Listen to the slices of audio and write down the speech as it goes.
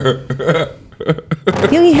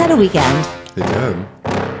You only had a weekend. They did.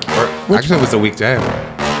 Or, actually, it was a weekday.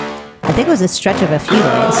 I think it was a stretch of a few days.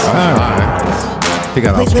 He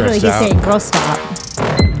got all Like literally, stretched he's out. saying, "Girl, stop."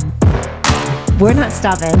 We're not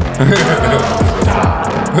stopping.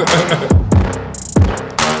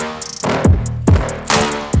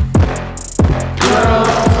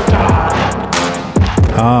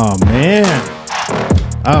 Oh, man.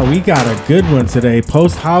 Oh, we got a good one today.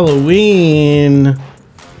 Post-Halloween.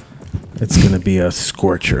 It's going to be a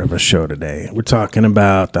scorcher of a show today. We're talking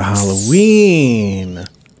about the Halloween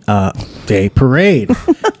Day Parade.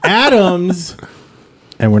 Adams.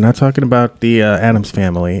 And we're not talking about the Adams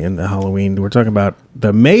family in the Halloween. We're talking about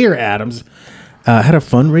the Mayor Adams had a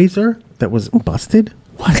fundraiser that was busted.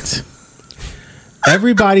 What?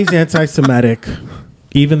 Everybody's anti-Semitic,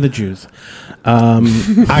 even the Jews.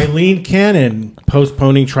 Aileen Cannon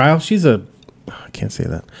postponing trial. I can't say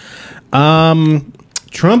that.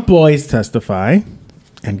 Trump boys testify,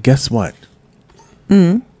 and guess what?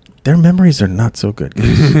 Their memories are not so good.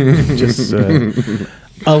 Just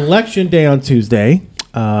election day on Tuesday.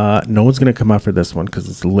 No one's gonna come out for this one because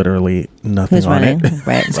it's literally nothing Who's on running? it.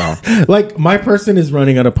 Right. Like my person is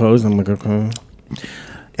running unopposed. I'm like, okay.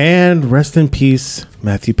 And rest in peace,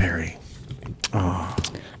 Matthew Perry.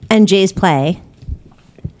 And Jay's play.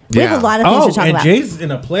 We have a lot of things to talk about. Jay's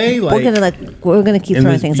in a play. Like We're gonna keep in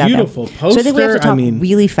throwing this things out there. beautiful poster. So I think we have to talk I mean,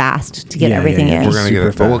 really fast to get yeah, everything yeah, in. We're gonna get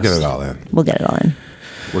it, Super but we'll get fast. it all in. We'll get it all in.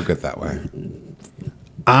 We're good that way.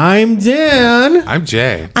 I'm Dan, I'm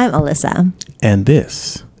Jay. I'm Alyssa. and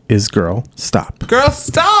this is Girl Stop. Girl,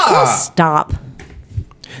 stop! Stop.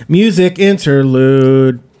 Music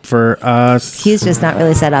interlude for us. He's just not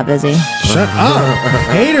really set up, is he? Shut up.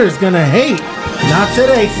 Haters gonna hate. Not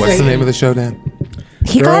today. What's the name of the show, Dan?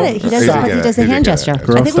 He Girl, got it. He does, He did he get it. does the He did hand get it. gesture.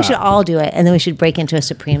 Girl, I think we stop. should all do it, and then we should break into a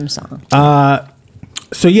Supreme song.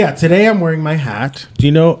 So yeah, today I'm wearing my hat. Do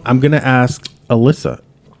you know? I'm gonna ask Alyssa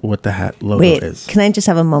what the hat logo Wait, is. can I just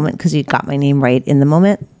have a moment because you got my name right in the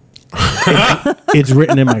moment? It's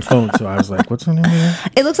written in my phone, so I was like, "What's her name?" Again?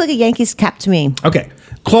 It looks like a Yankees cap to me. Okay,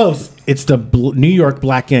 close. It's the New York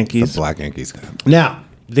Black Yankees. Black Yankees. Now,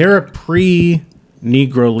 they're a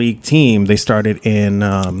pre-Negro League team. They started in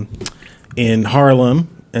Harlem,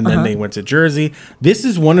 and then they went to Jersey. This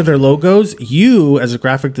is one of their logos. You, as a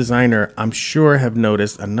graphic designer, I'm sure have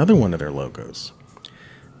noticed another one of their logos.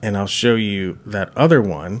 And I'll show you that other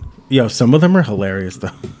one. Yo, some of them are hilarious, though.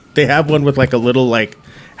 They have one with like a little like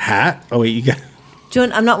hat. Oh, wait, you got...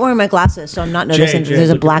 Joan, I'm not wearing my glasses, so I'm not noticing Jay, that there's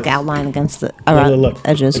a look at black this. outline against the around Look.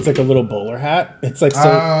 edges. It's like a little bowler hat. It's like so...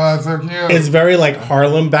 that's so cute. It's very like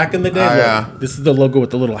Harlem back in the day. Oh, Look, yeah. This is the logo with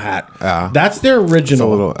the little hat. Yeah. That's their It's a original.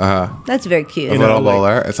 little, That's very cute. a know, little like-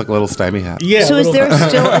 bowler. It's like a little stymie hat. Yeah. So is little- there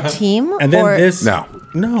still a team? And then or this.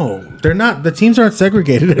 No, they're not. The teams aren't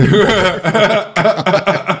segregated anymore.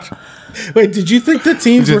 Wait, did you think the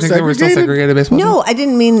teams Did you were think they were still segregated? segregated baseball? No, I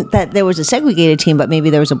didn't mean that there was a segregated team, but maybe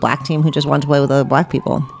there was a black team who just wanted to play with other black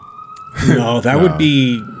people. No, that would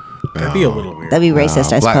be. That'd be a little weird. That'd be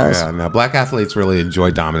racist, I Black, suppose. yeah, no, black athletes really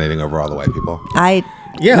enjoy dominating over all the white people.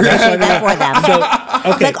 Yeah, that's say that for them.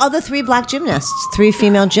 So, okay. Like all the 3 black gymnasts, 3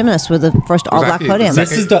 female gymnasts with the first all black Exactly. podium.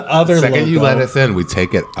 This is the other Second you logo. let us in, we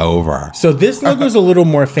take it over. So this logo is a little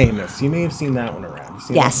more famous. You may have seen that one around. You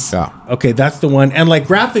seen Yes. Yeah. that? Okay, that's the one. And like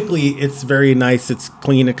graphically, it's very nice. It's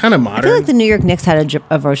clean and kind of I modern. feel like the New York Knicks had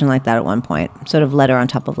a version like that at one point, sort of letter on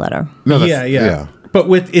top of letter. No, yeah. But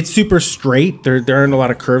it's super straight. There aren't a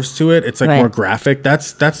lot of curves to it. It's like Right. more graphic.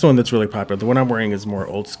 That's the one that's really popular. The one I'm wearing is more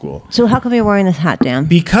old school. So how come you're wearing this hat, Dan?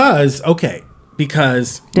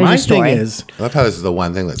 Because There's my a thing story. is, I love how this is the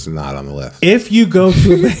one thing that's not on the list. if you go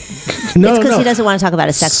to no, It's because he doesn't want to talk about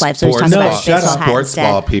his sex life, so he's talking about his shut baseball up. hat Sports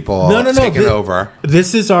ball instead. people No. taking over.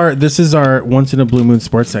 This is our once in a blue moon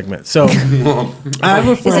sports segment. So I have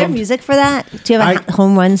a friend. Is there music for that? Do you have a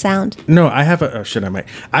home run sound? No, I have a. Oh shit, I might.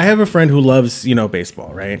 I have a friend who loves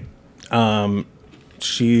baseball. Right.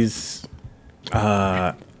 She's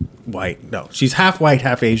white. No, she's half white,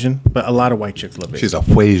 half Asian, but a lot of white chicks love baseball.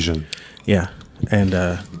 She's a Asian. Yeah, and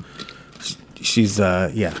she's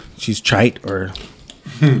chite or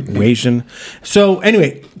Asian. So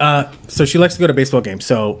anyway, so she likes to go to baseball games.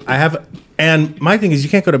 So I have, and my thing is, you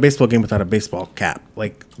can't go to a baseball game without a baseball cap.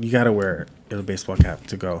 Like you got to wear a baseball cap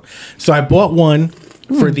to go. So I bought one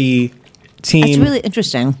for the team That's really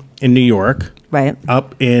interesting. in New York, Right.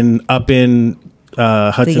 up in Hudson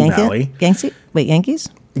Valley. Yankees?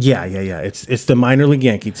 Yeah. It's the minor league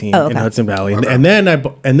Yankee team Oh, in okay. Hudson Valley, and then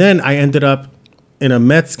I ended up in a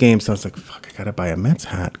Mets game. So I was like, "Fuck, I gotta buy a Mets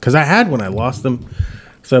hat," because I had one. I lost them,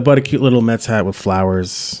 so I bought a cute little Mets hat with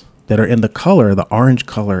flowers. that are in the orange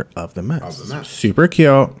color of the Mets. Of the Mets. Super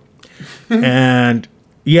cute. And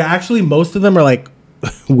yeah, actually, most of them are like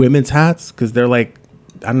women's hats because they're like,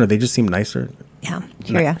 I don't know, they just seem nicer. Yeah,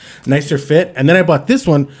 hear ya. Nicer fit. And then I bought this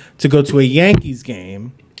one to go to a Yankees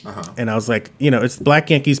game. And I was like, it's black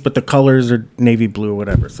Yankees, but the colors are navy blue or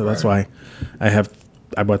whatever. So that's why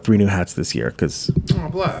I bought 3 new hats this year because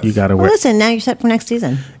you got to Well, wear. listen, now you're set for next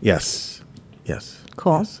season. Yes.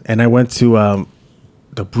 Cool. Yes. And I went to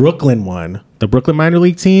the Brooklyn minor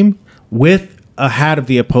league team with a hat of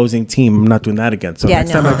the opposing team. I'm not doing that again. So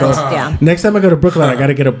next time I go to Brooklyn, I got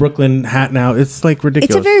to get a Brooklyn hat now. It's like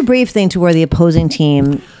ridiculous. It's a very brave thing to wear the opposing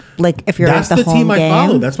team. Like if you're That's at the home team game. I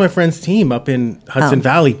follow. That's my friend's team up in Hudson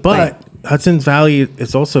Valley. But Hudson Valley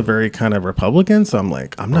is also very kind of Republican. So I'm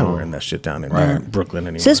like, I'm not wearing that shit down in Brooklyn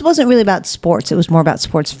anymore. So this wasn't really about sports. It was more about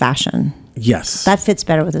sports fashion. Yes. That fits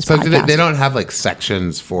better with this So podcast. they don't have like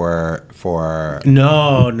sections for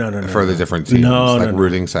No. for the different teams, No,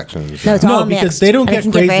 rooting sections. No, it's all because mixed. they don't And it get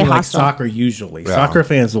can crazy very like hostile. soccer usually. Yeah. Soccer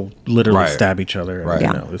fans will literally Right. stab each other. Right.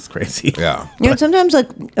 And, it's crazy. Yeah. Sometimes like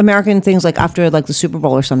American things like after like the Super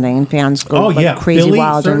Bowl or something, and fans go crazy Philly,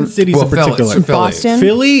 wild. certain And cities in particular. Philly. Boston?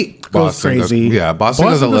 Philly goes Boston goes- crazy. Boston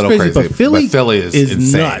goes a little crazy, but Philly, is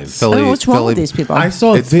insane. nuts. Philly, what's wrong with these people? I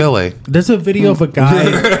saw It's Philly. There's a video of a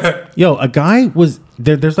guy. A guy was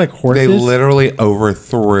there. There's like horses. They literally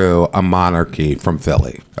overthrew a monarchy from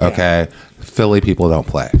Philly. Okay, Philly people don't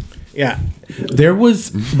play. Yeah, there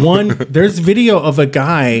was one. There's video of a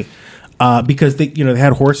guy because they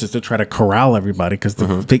had horses to try to corral everybody because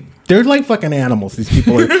they're like fucking animals. These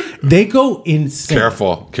people they go insane.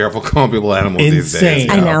 Careful calling people animals these Insane. days.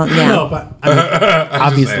 I know. Yeah. No, but I mean,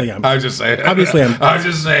 obviously I'm just saying. Obviously, I'm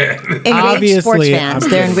just saying. Enraged Obviously, sports fans.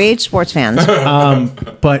 They're enraged sports fans.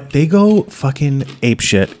 But they go fucking ape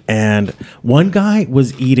shit. And one guy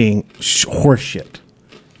was eating horse shit.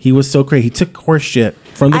 He was so crazy. He took horse shit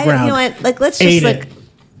from the ground. You know what? Like let's ate just it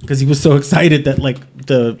because he was so excited that like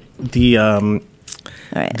the all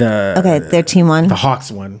right. the their team won. the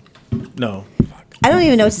Hawks won. No, I don't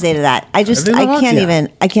even know what to say to that. I They're the Hawks, can't yeah.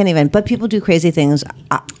 even. I can't even. But people do crazy things.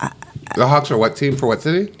 The Hawks are what team for what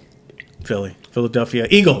city? Philadelphia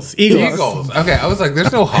Eagles. Eagles. Okay, I was like,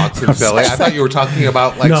 there's no Hawks in Philly. I thought you were talking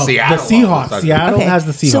about like No, Seattle. the Seahawks. Seattle Okay. has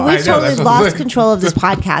the Seahawks. So I we've know, totally that's what I'm lost saying. control of this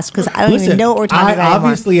podcast because I don't Listen, even know what we're talking I about anymore.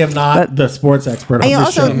 obviously am not But- the sports expert on I this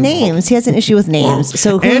also show. names. He has an issue with names.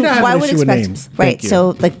 So who, And I have why an would issue with expect names. right? Thank you.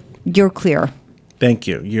 So like you're clear. Thank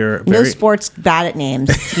you. You're No very sports bad at names.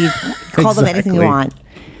 You call them anything you Exactly.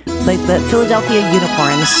 want. Like the Philadelphia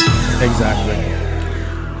Unicorns. Exactly.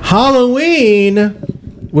 Halloween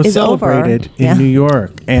was Is over. celebrated in Yeah. New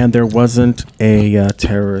York, and there wasn't a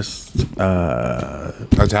terrorist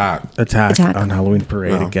attack on Halloween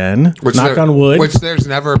parade again. Knock on wood. Which there's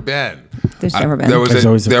never been. There's never been. There was There's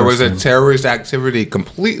always a there was first a time. terrorist activity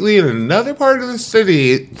completely in another part of the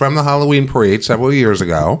city from the Halloween parade several years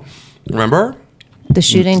ago. Remember? The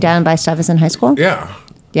shooting down by Stuyvesant High School. Yeah.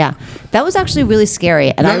 Yeah, that was actually really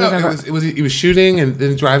scary. And I remember. He was shooting and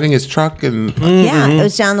then driving his truck and Yeah, it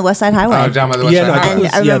was down the West Side Highway. down by the West Yeah, Side no, I think Highway. it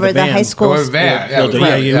was- I remember the the van. high school. It was a van. Yeah, it was,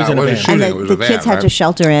 Yeah, he was in a it wasn't van. shooting, And it was the a van, kids had right? to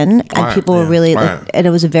shelter in, and Right. people were really, Right. and it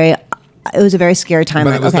was a very scary time.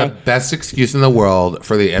 But Like, it was okay, the best excuse in the world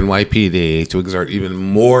for the NYPD to exert even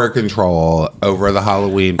more control over the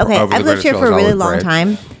Halloween. okay. over the I've lived Greenwich here for a Village really Halloween long parade.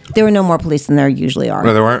 time. There were no more police than there usually are.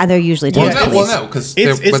 No, there weren't? And they're usually Well, taking no, police. because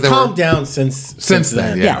It's calmed down since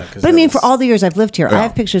then. yeah. Yeah, but I mean, for all the years I've lived here, I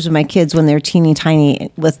have pictures of my kids when they're teeny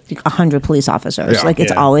tiny with 100 police officers. Yeah. Like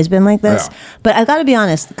it's Yeah. always been like this. Yeah. But I got to be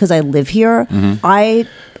honest, because I live here,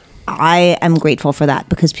 I am grateful for that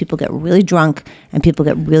because people get really drunk and people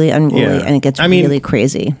get really unruly Yeah. and it gets I mean- really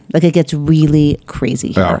crazy. Like it gets really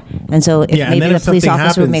crazy here. Yeah. And so if Yeah, and maybe then the if police something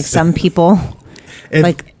officer would make happens- some people If-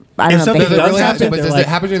 like I if don't know. something behave does really happen, but they're does like- it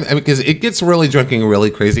happen? Because it gets really drinking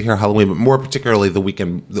really crazy here Halloween, but more particularly the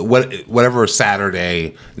weekend, whatever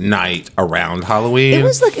Saturday night around Halloween. It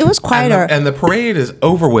was quieter. and the parade is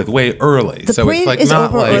over with way early. The so parade it's like is not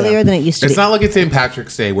over like, earlier than it used to It's be. not like it's St.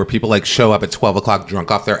 Patrick's Day where people like show up at 12:00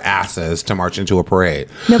 drunk off their asses to march into a parade.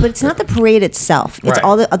 No, but it's not the parade itself. It's Right.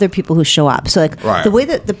 all the other people who show up. So like Right. the way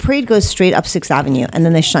that the parade goes straight up 6th Avenue and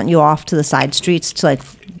then they shunt you off to the side streets to like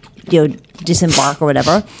disembark or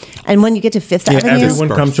whatever. And when you get to Fifth Avenue, everyone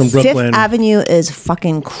comes from Brooklyn. Fifth Avenue is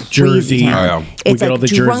fucking crazy. Jersey. town. Oh, yeah. We It's get all like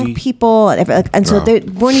the drunk Jersey. people, and so they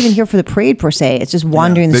weren't even here for the parade per se. It's just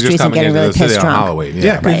wandering the They're just streets and coming getting into really the city pissed on drunk. Halloween.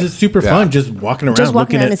 Yeah, because Right. it's super fun just walking around, Just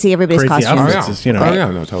walking looking around at to see everybody's crazy costumes. outfits. Oh, It's, you know. Oh, yeah,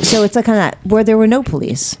 no, totally. So it's like kind of where there were no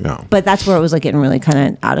police. Yeah. But that's where it was like getting really kind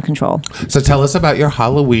of out of control. So tell us about your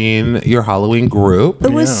Halloween group.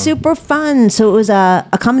 It was super fun. So it was a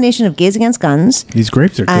combination of Gays Against Guns. These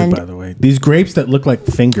grapes are And- good, by the way. These grapes that look like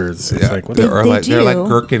fingers. It's Yeah. like, what They- the They're like do.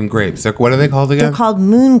 gherkin grapes. What are they called again? They're called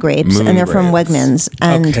moon grapes, Moon and they're from grapes. Wegmans.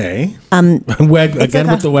 And Okay. Again like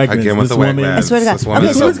with the Wegmans. Again with This the woman- Wegmans. I swear to God. This woman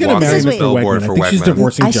Okay, is so a this is walking gonna marry Mr. billboard Wegman. for I think she's Wegmans.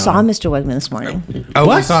 divorcing I John. saw Mr. Wegman this morning. Oh,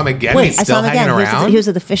 What? we saw him again. Wait, He's I still saw him hanging again. around. He was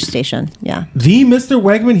at the fish station. Yeah. The Mr.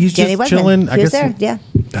 Wegman, he's Danny just Wegman. chilling. I He was guess there. Yeah.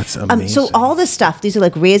 That's amazing. So all this stuff, these are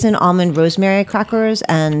like raisin, almond, rosemary crackers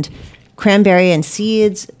and cranberry and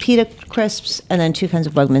seeds, pita crisps, and then 2 kinds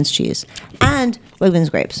of Wegmans cheese and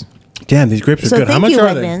Wegmans grapes. Damn, these grapes are So good. How thank much you, are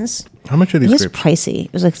Wegmans. they? How much are these It was grapes? pricey.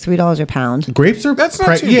 It was like $3 a pound. Grapes are That's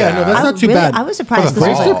not too Yeah, bad. no, that's I not too really- bad. I was surprised For the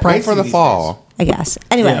because fall. it was like, pricey For the these fall. I guess.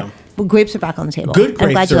 Anyway, Yeah. well, grapes are back on the table. Good I'm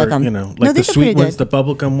glad grapes you are, like them. like No, the these are sweet pretty ones, good. the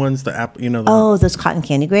bubblegum ones, the apple, the Oh, those cotton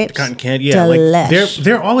candy grapes. cotton candy. Yeah, Delish. like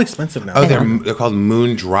they're all expensive now. Oh, they're called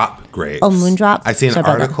Moondrop grapes. Oh, Moondrop? I see an Sorry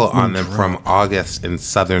about that. article on them from August in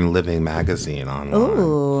Southern Living magazine online.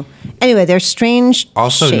 Ooh. Anyway, they're strange.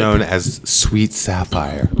 Also shape. known as sweet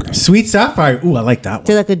sapphire. Sweet sapphire. Ooh, I like that one.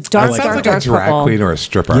 They're like a dark, I Sounds dark, like dark a drag purple. queen or a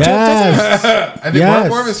stripper. Yes. I think Yes.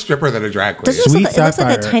 more of a stripper than a drag queen. Doesn't Sweet It looks like a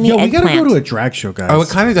sapphire. tiny Yo, we gotta eggplant. go to a drag show, guys. Oh, it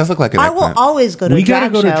kind of does look like an I will eggplant. always go to We a drag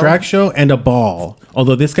gotta go to show. a drag show and a ball.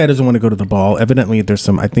 Although this guy doesn't want to go to the ball. Evidently, there's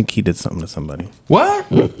some. I think he did something to somebody. What?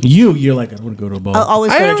 You're like, I don't want to go to a ball. I'll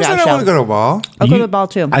always I go to a never said drag I show. want to go to a ball. I'll go to a ball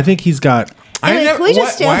too. I think he's got. Anyway, can we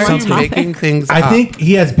just stay why on are you topic? making things I up? think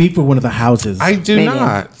he has beef with one of the houses. I do Maybe.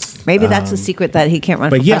 not. Maybe that's the secret that he can't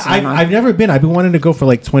run but for yeah, president on. I've never been. I've been wanting to go for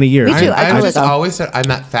like 20 years. Me too. I I totally just go. always said I'm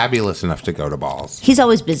not fabulous enough to go to balls. He's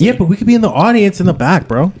always busy. Yeah, but we could be in the audience in the back,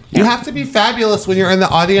 bro. You have to be fabulous when you're in the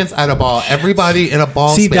audience at a ball. Everybody in a ball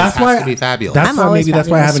See, space that's has why. to be fabulous. That's I'm why always maybe that's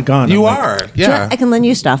why I fabulous. haven't gone. You I'm like, are, Do you know what? yeah. I can lend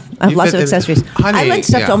you stuff. I have You lots of fit in- accessories. Honey, I lend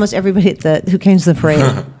stuff yeah. to almost everybody who came to the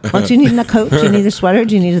parade. Well, do you need a coat? Do you need a sweater?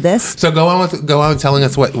 Do you need this? So go on telling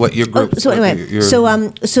us what your group. So anyway,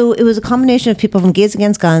 so it was a combination of people from Gays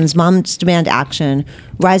Against Guns, Moms Demand Action,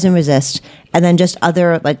 Rise and Resist, and then just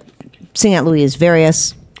other like Sing Out Louise,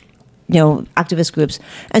 various activist groups.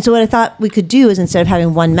 And so what I thought we could do is instead of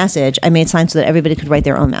having one message, I made signs so that everybody could write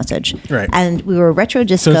their own message. Right. And we were retro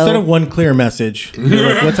disco. So instead of one clear message,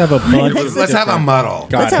 you're like, let's have a bunch. let's have a muddle.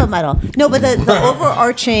 Got Let's it. have a medal. No, but the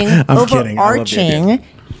overarching, I'm kidding. I love the idea.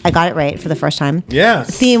 I got it right for the first time. Yes.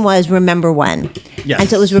 The theme was Remember When. Yes. And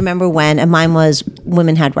so it was Remember When, and mine was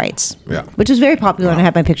Women Had Rights. Yeah. Which was very popular, and I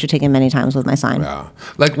had my picture taken many times with my sign. Yeah.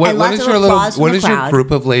 Like what And is lots of your applause from what the is your crowd. group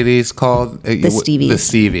of ladies called? The Stevies. The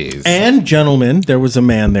Stevies. And gentlemen, there was a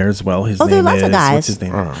man there as well. His Oh, name there were lots is of guys. What's his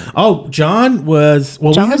name? Oh, John was.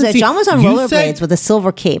 Well, John we was haven't seen- John was on you rollerblades said with a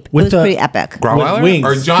silver cape. It with was the- pretty epic. Grauweiler? wings.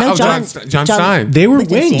 Or John? No, Oh, John John Stein. They were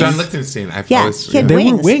Lichtenstein. wings. John Lichtenstein. I've Yeah, always, he had They were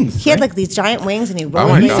wings. wings, He had right? like these giant wings, and he my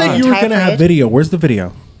rolled You God. said you were gonna have video. Where's the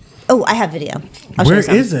video? Oh, I have video. I'll show Where you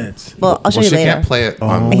some. is it? Well, I'll show Well, you she later. can't play it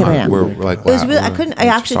on. I can play it. We're like. It was really. I couldn't. I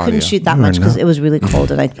actually couldn't shoot that You are much because not. it was really cold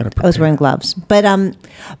and I was wearing gloves. But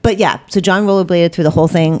yeah. So John rollerbladed through the whole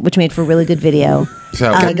thing, which made for a really good video.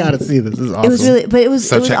 So I gotta see this. This is awesome. It was really, but it was.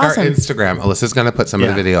 So it was check awesome. our Instagram. Alyssa's gonna put some of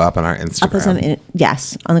the Yeah. video up on our Instagram. I'll put some in.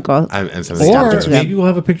 Yes, on the girl. And some of the Or pictures. maybe we'll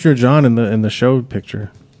have a picture of John in the show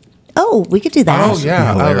picture. Oh, we could do that. Oh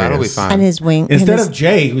yeah, that'll be hilarious. fine. And his wing. and Instead his of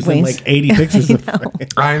Jay, who's in wings. like 80 pictures. Of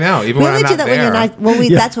I know. Even We when only I'm do not that when you're there. not. Well,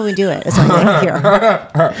 that's when we do it. It's when you're not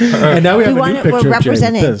here. And now we have We a want new it. picture We're of Jay with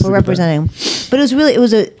representing. this. We're Look at that. representing. But it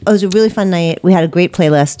was a really fun night. We had a great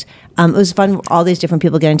playlist. It was fun. All these different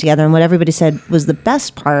people getting together, and what everybody said was the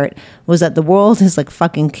best part was that the world is like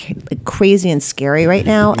fucking crazy and scary right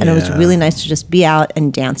now, and it was Yeah. really nice to just be out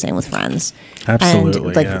and dancing with friends. Absolutely,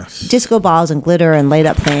 and like yes. disco balls and glitter and light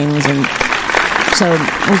up things, and so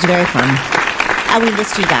it was very fun. And we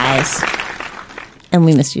missed you guys. And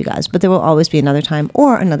we missed you guys, but there will always be another time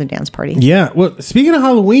or another dance party. Yeah. Well, speaking of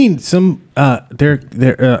Halloween, some their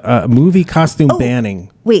movie costume banning.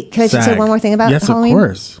 Wait, can I just say SAG. one more thing about yes, Halloween? Of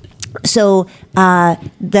course. So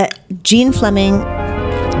that Jean Fleming,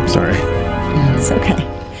 I'm sorry. it's okay.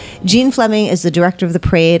 Jean Fleming is the director of the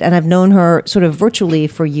parade, and I've known her sort of virtually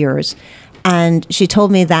for years. And she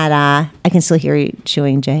told me that I can still hear you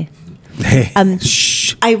chewing, Jay.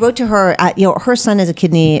 Shh. I wrote to her, her son is a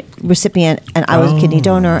kidney recipient and I was a kidney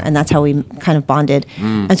donor, and that's how we kind of bonded.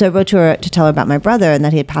 And so I wrote to her to tell her about my brother and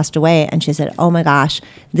that he had passed away. And she said, oh my gosh,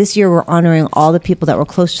 this year we're honoring all the people that were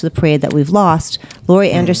close to the parade that we've lost.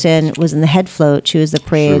 Lori Anderson was in the head float. She was the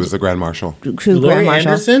parade. She was the Grand Marshal. Lori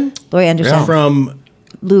Anderson? Lori Anderson. Yeah. From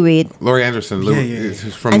Lou Reed. Lori Anderson.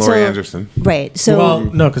 From And Lori Anderson. Right. So well,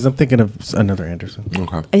 no, because I'm thinking of another Anderson.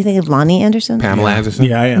 Okay. are you thinking of Lonnie Anderson? Pamela Anderson.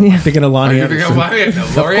 Yeah, I am. I'm thinking of Lonnie Are you thinking Anderson. of Lonnie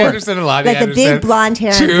Anderson? Lori Anderson and Lonnie Like the Anderson. big blonde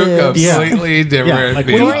hair and Two boobs. completely different Yeah, like,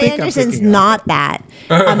 people. what do Lori you think I'm Anderson's thinking of? not that.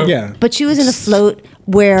 Yeah. But she was in a float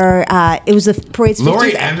where it was the parade's 50th.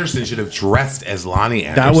 Lori Anderson should have dressed as Lonnie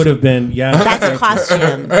Anderson. That would have been, yeah. That's a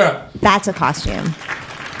costume. That's a costume.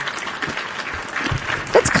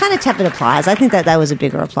 That's kind of tepid applause. I think that was a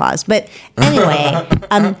bigger applause. But anyway,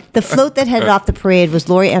 the float that headed off the parade was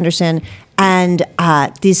Lori Anderson and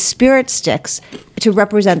these spirit sticks to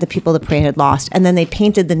represent the people the parade had lost. And then they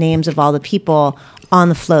painted the names of all the people on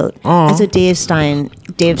the float. And so Dave Stein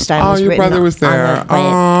was your written brother was on there. the,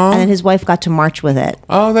 right. And then his wife got to march with it.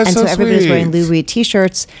 Oh, that's and so so everybody was wearing sweet. Lou Reed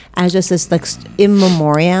t-shirts, and it was just this like in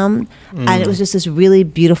memoriam, and it was just this really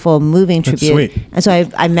beautiful, moving That's tribute. sweet. And so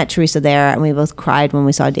I met Teresa there, and we both cried when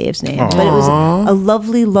we saw Dave's name. But it was a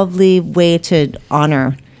lovely, lovely way to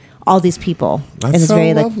honor all these people. That's and it's so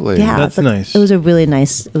very lovely. yeah, That's but nice. It was a really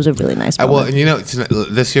nice. It was a really nice. Well, moment. and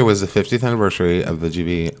this year was the 50th anniversary of the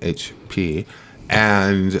GVHP.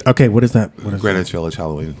 And Okay, what is that? What is Greenwich Village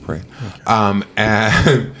Halloween Parade.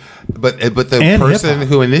 And but the And person hip-hop.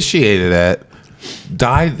 who initiated it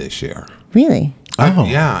died this year. Really. Oh.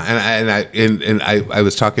 Yeah, and I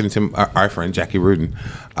was talking to our friend Jackie Rudin,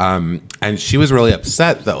 and she was really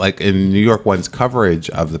upset that like in New York One's coverage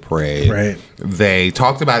of the parade, Right. they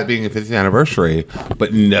talked about it being a 50th anniversary,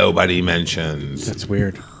 but nobody mentions That's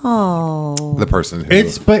weird. Oh. the person who.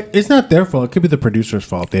 But it's not their fault. It could be the producer's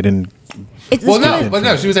fault. They didn't. It's Well,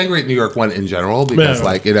 no, she was angry at New York One in general because, Yeah.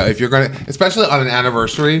 like, if you're gonna, especially on an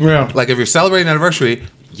anniversary, Yeah. like if you're celebrating an anniversary,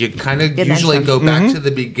 you kind of Get usually mentioned. go back to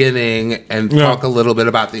the beginning and Yeah. talk a little bit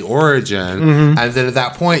about the origin, and then at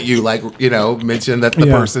that point you mention that the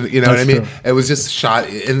Yeah, person, you know what I that's mean? true. It was just shot,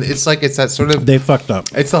 and it's like it's that sort of. They fucked up.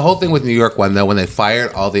 It's the whole thing with New York One though when they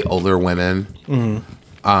fired all the older women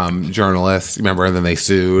journalists, remember, and then they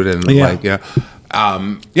sued and it's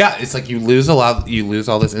like you lose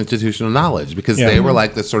all this institutional knowledge because Yeah. they were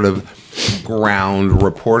like the sort of ground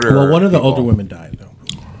reporter. Well, one of the people. older women died, though.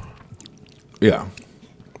 Yeah.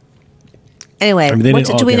 Anyway, I mean, they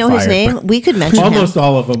didn't all do we get know his fired, name? but- We could mention Almost him.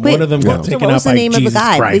 all of them. Wait, One of them got so taken what out was the by name of the Jesus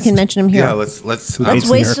guy? Christ. We can mention him here. Yeah, let's Let's Hates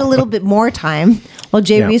waste Miracle. a little bit more time while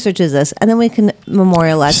Jay Yeah. researches this, and then we can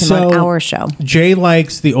memorialize him on our show. Jay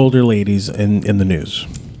likes the older ladies in the news.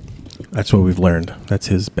 That's what we've learned. That's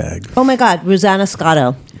his bag. Oh my God, Rosanna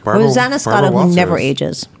Scotto. Barbara- Rosanna Barbara Scotto, who never Walters.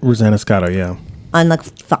 ages, Rosanna Scotto, yeah. on like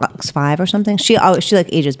Fox 5 or something. She like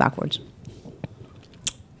ages backwards.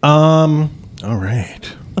 All right.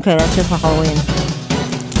 Okay, that's it for Halloween.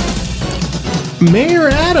 Mayor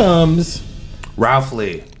Adams. Ralph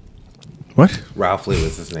Lee. What? Ralph Lee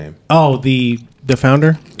was his name. Oh, the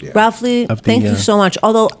founder? Yeah. Ralph Lee, Of the, thank you so much.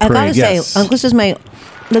 Although I gotta parade, say, yes. this is my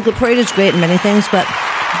the parade is great in many things, but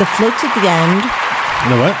the floats at the end. You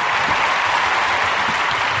know what?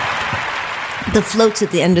 The floats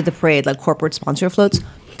at the end of the parade, like corporate sponsor floats,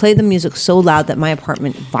 play the music so loud that my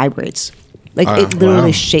apartment vibrates. Like it literally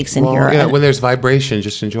wow. shakes in Well, here. yeah, And- when there's vibration,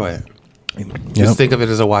 just enjoy it. Yep. Just think of it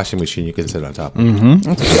as a washing machine you can sit on top of.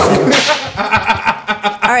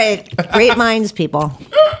 all right, great minds, people.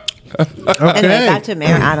 Okay. Anyway, back to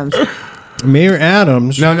Mayor Adams. Mayor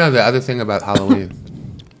Adams. No, the other thing about Halloween.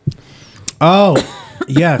 Oh,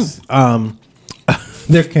 yes.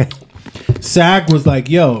 SAG was like,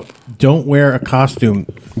 "Yo, don't wear a costume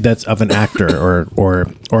that's of an actor or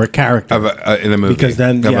a character In a movie. because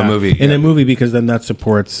then Of a movie. in a movie because then that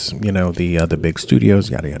supports the big studios,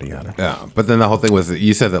 yada yada yada." Yeah, but then the whole thing was that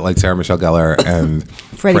you said that like Sarah Michelle Gellar and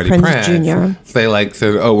Freddie Prinze Jr. They like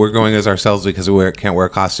said, "Oh, we're going as ourselves because we can't wear a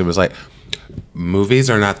costume." It's like movies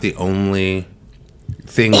are not the only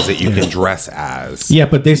things that you can dress as. Yeah,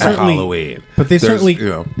 but they at certainly Halloween. But they There's, certainly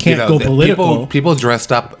can't go the political. People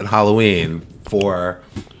dressed up at Halloween for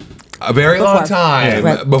a very long Before. time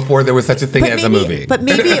Right. before there was such a thing as a movie. But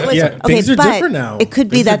maybe it was Yeah, okay. things are but different now. it could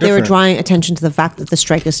be Things are that they were different. drawing attention to the fact that the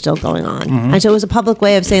strike is still going on, Mm-hmm. and so it was a public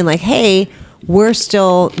way of saying like, "Hey, we're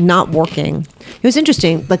still not working." It was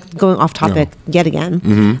interesting, like going off topic yet again.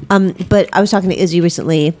 Mm-hmm. But I was talking to Izzy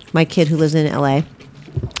recently, my kid who lives in LA,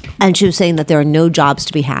 and she was saying that there are no jobs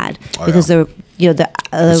to be had because yeah.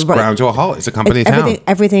 It's the ground to a halt. It's a company everything, town.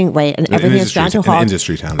 everything, right, and An everything is industry- ground to a an halt.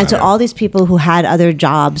 industry town, And so rather. all these people who had other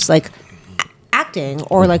jobs, like acting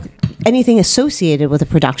or like anything associated with a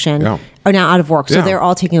production Yeah. are now out of work. So Yeah. they're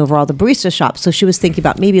all taking over all the barista shops. So she was thinking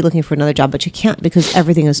about maybe looking for another job, but you can't because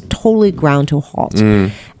everything is totally ground to a halt.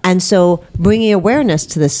 And so bringing awareness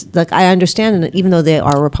to this, like I understand, and even though they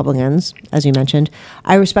are Republicans, as you mentioned,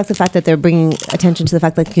 I respect the fact that they're bringing attention to the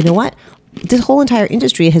fact that, you know what? This whole entire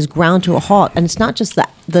industry has ground to a halt, and it's not just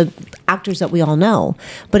the actors that we all know,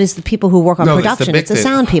 but it's the people who work on production. It's the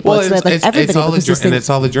sound people. Well, it's everybody. it's all because and it's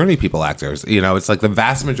all the journey people actors. You know, it's like the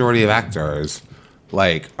vast majority of actors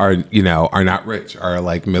like are not rich, are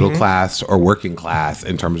like middle class or working class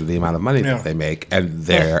in terms of the amount of money that they make, and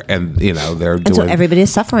they're doing. And so everybody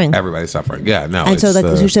is suffering. Everybody's suffering. Yeah, no. And so,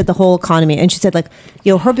 like she said, the whole economy, and she said, like,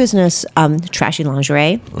 her business, Trashy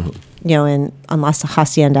Lingerie, on La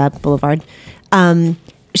Hacienda Boulevard.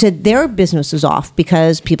 She said their business was off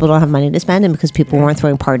because people don't have money to spend and because people weren't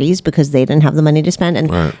throwing parties because they didn't have the money to spend.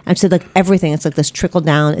 And she said, like, everything, it's like this trickle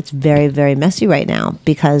down. It's very, very messy right now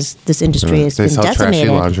because this industry has been decimated. They sell trashy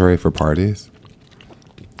lingerie for parties?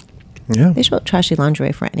 Yeah. They sell trashy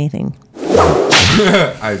lingerie for anything.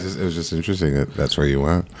 It was just interesting that that's where you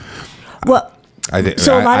went. Well, I think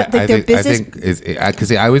so a lot of their business.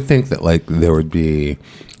 Because I would think that like there would be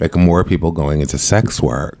like more people going into sex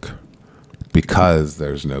work because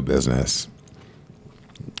there's no business.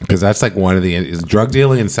 Because that's like one of the is drug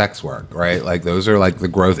dealing and sex work, right? Like those are like the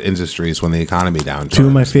growth industries when the economy downturns. Two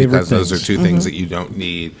of my favorite because those are two things that you don't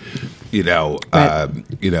need,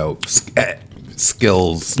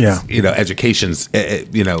 skills, educations,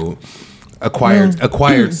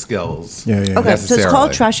 acquired skills. Okay, so it's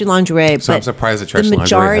called Trashy Lingerie. So I'm surprised that Trashy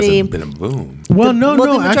Lingerie hasn't been a boom. Well,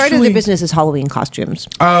 the majority of their business is Halloween costumes.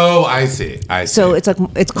 Oh, I see. So it's like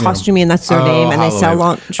it's costuming, and that's their name, and they sell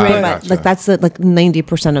lingerie. But like that's like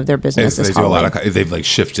 90% of their business. They do a lot of. They've like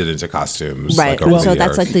shifted into costumes, right? So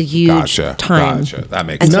that's like the huge time. Gotcha. That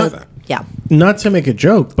makes sense. Yeah. Not to make a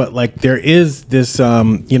joke, but like there is this.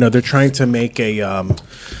 They're trying to make a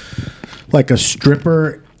like a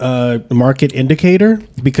stripper market indicator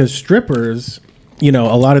because strippers, a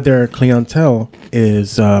lot of their clientele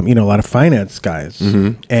is a lot of finance guys,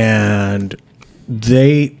 and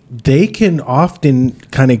they can often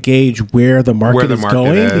kind of gauge where the market is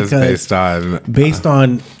going because based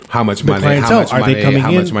on how much the money, clientele. Are they coming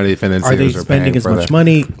in? Much money financiers are they spending as much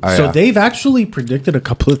money? So they've actually predicted a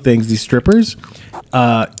couple of things. These strippers,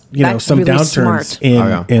 some really downturns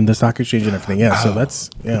in the stock exchange and everything. Yeah, so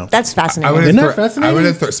that's fascinating. Isn't that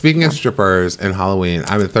fascinating? Speaking of strippers and Halloween,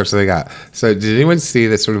 I'm going to throw something out. So did anyone see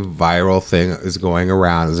this sort of viral thing is going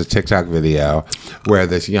around? There's a TikTok video where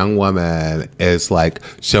this young woman is like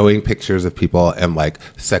showing pictures of people in like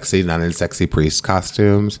sexy nun and sexy priest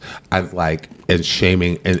costumes and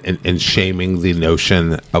shaming the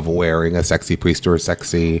notion of wearing a sexy priest or a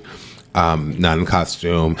sexy nun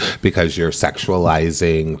costume because you're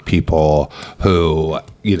sexualizing people who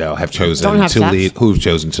have chosen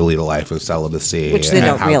to lead a life of celibacy, which they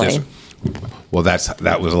don't really. Well,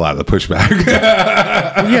 that was a lot of the pushback.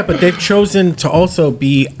 Yeah, but they've chosen to also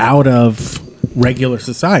be out of regular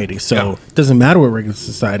society, so it doesn't matter what regular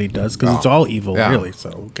society does because it's all evil, really. So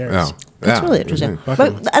who cares? That's really interesting. I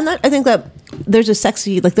think that there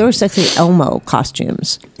are sexy Elmo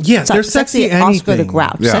costumes. Yeah, they're sexy Oscar the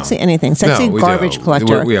Grouch, sexy anything, sexy garbage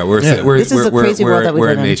collector. This is the crazy world that we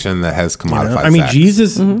live in. We're a nation that has commodified. I mean, sex.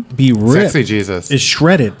 Jesus be ripped. Sexy Jesus is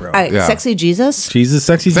shredded, bro. Sexy Jesus.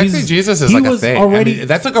 Sexy Jesus is like a thing.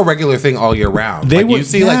 That's like a regular thing all year round. You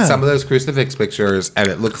see like some of those crucifix pictures, and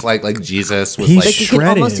it looks like Jesus was like you can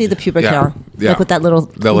almost see the pubic hair, like with that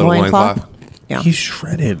little loincloth. Yeah, he's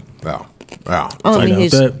shredded. Wow.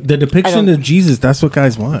 The depiction of Jesus, that's what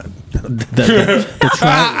guys want. The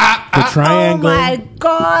triangle. Oh my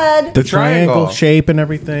God. The triangle shape and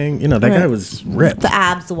everything. That guy was ripped. The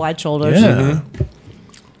abs, the wide shoulders. Yeah.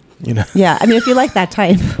 Yeah, I mean, if you like that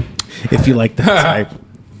type. If you like that type.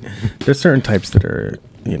 There's certain types that are,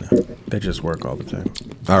 they just work all the time.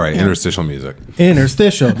 All right, interstitial music.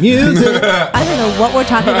 Interstitial music. I don't know what we're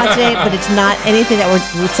talking about today, but it's not anything that we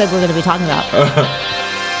said we're going to be talking about.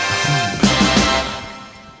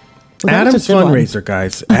 Adam's fundraiser,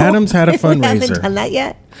 guys. Adam's had a fundraiser. We haven't done that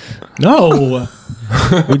yet. No,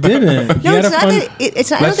 we didn't. No, it's not.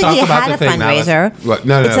 I don't think he had a fundraiser.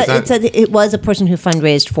 It was a person who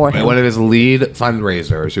fundraised for him. One of his lead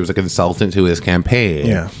fundraisers, she was a consultant to his campaign.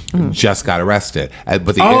 Yeah, just got arrested. I heard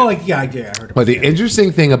about that. But the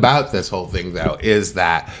interesting thing about this whole thing, though, is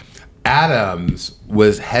that Adams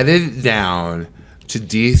was headed down to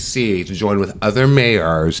D.C. to join with other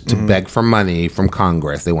mayors to beg for money from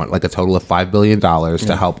Congress. They want like a total of $5 billion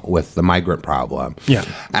to help with the migrant problem. Yeah.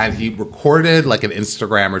 And he recorded like an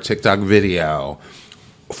Instagram or TikTok video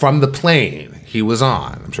from the plane he was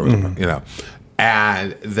on. I'm sure it was, you know.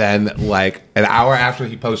 And then, like, an hour after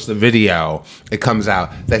he posts the video, it comes out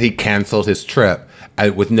that he canceled his trip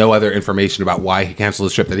with no other information about why he canceled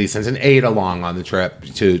his trip, that he sent an aide along on the trip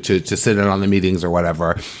to sit in on the meetings or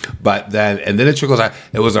whatever. But then it trickles out,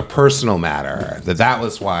 it was a personal matter, that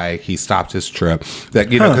was why he stopped his trip.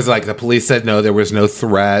 That, you know, because, like, the police said, no, there was no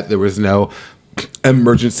threat, there was no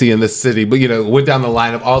emergency in the city, but, you know, went down the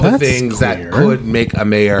line of all the things that could make a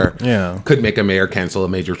mayor cancel a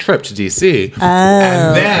major trip to DC.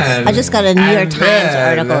 And then I just got a New York Times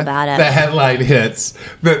article about it. The headline hits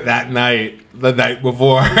that night, the night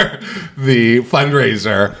before the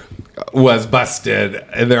fundraiser was busted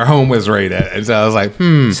and their home was raided. And so I was like,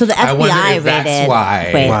 So the I wonder FBI if that's raided.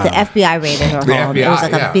 why. Wait, the FBI raided her home. It was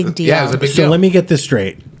like a big deal. Yeah, it was a big So deal. let me get this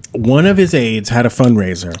straight. One of his aides had a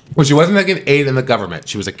fundraiser. Well, she wasn't like an aide in the government.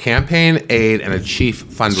 She was a campaign aide and a chief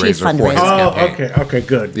fundraiser for his campaign. Okay,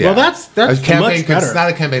 good. Yeah. Well, that's a campaign, much better. It's not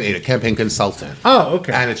a campaign aide, a campaign consultant. Oh,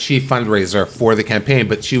 okay. And a chief fundraiser for the campaign,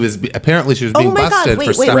 but she was being busted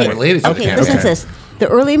for stuff wait. related to the Okay, campaign. listen to this. The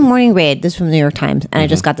early morning raid, this is from the New York Times, and I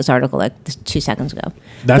just got this article like 2 seconds ago.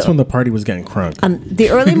 That's when the party was getting crunk. The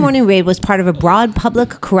early morning raid was part of a broad public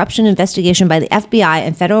corruption investigation by the FBI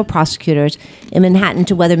and federal prosecutors in Manhattan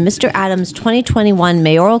to whether Mr. Adams' 2021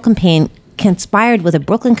 mayoral campaign conspired with a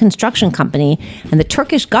Brooklyn construction company and the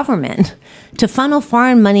Turkish government to funnel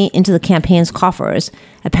foreign money into the campaign's coffers,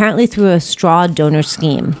 apparently through a straw donor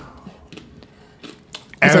scheme.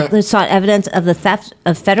 They sought evidence of the theft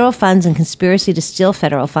of federal funds and conspiracy to steal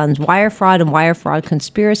federal funds, wire fraud and wire fraud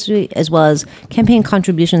conspiracy, as well as campaign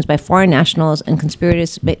contributions by foreign nationals and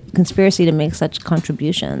conspiracy to make such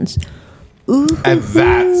contributions. Ooh. And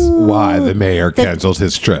that's why the mayor canceled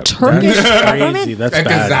his trip. Turkish Crazy. government? That's Because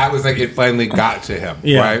bad. that was like, it finally got to him,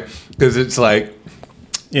 Yeah. right? Because it's like,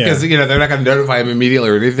 Yeah. because, you know, they're not going to notify him immediately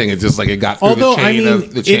or anything. It's just like it got through Although, the chain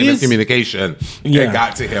of it communication. Yeah. It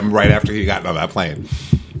got to him right after he got on that plane.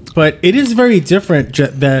 But it is very different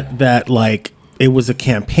that like it was a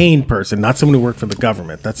campaign person, not someone who worked for the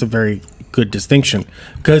government. That's a very good distinction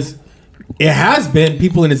because it has been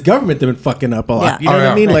people in his government that have been fucking up a lot. Yeah. You know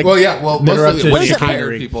what I mean? Like, well, that are up mostly to when he shit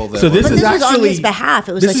hired fuckery. people. That So this But is this was actually on his behalf.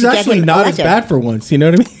 It was this like is to get actually him not elected. as bad for once. You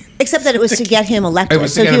know what I mean? Except that it was to get him elected. It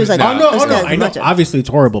was to So get he him was like, elected. Oh no! I know. Obviously, it's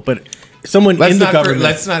horrible, but someone in the government.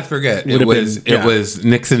 Let's not forget. would It have was been- yeah. it was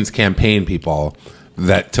Nixon's campaign people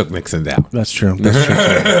that took Nixon down. That's true. That's true.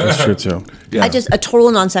 Too. That's true too. Yeah. I just, a total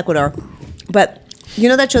non sequitur. But you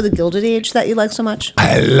know that show, The Gilded Age, that you like so much?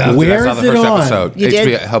 I love Where it. I saw is the it first on? episode. You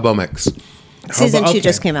did? HBO Hubomix. Season 2 okay.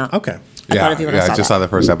 just came out. Okay. I thought if you I just saw the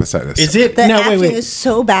first episode. Is it? The no, acting wait. is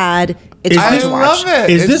so bad. It's Is hard this- to I watch. love it.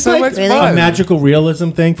 Is It's this so like much really? fun. a magical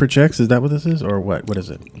realism thing for chicks? Is that what this is, or what? What is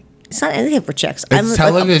it? It's not anything for chicks. It's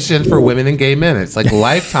television for women and gay men. It's like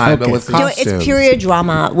Lifetime, but Okay. with You know, costumes. it's period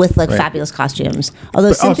drama with like fabulous costumes.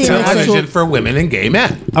 Although Cynthia television Nixon, for women and gay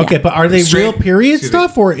men. Okay, but are they Straight- real period excuse me.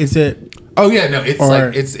 stuff, or is it? Oh yeah, no, it's Or-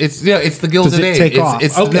 like it's the Does Gilded it Age. take It's, off?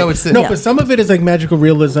 it's Okay. no, it's the, no, but some of it is like magical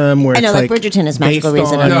realism, where I know, it's like Bridgerton is magical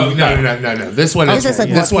based realism. on- no. This one is This is, like,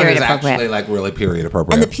 this more one is period appropriate. actually like really period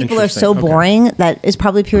appropriate. and the people are so Interesting. Okay. boring that is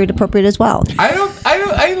probably period appropriate as well.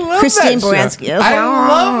 I love Christine that show. Baranski. I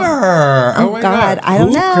love her. Oh, my God, I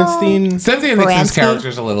don't Who? know. Christine. Cynthia Nixon's Baranski? character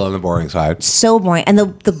is a little on the boring side. So boring. And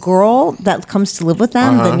the girl that comes to live with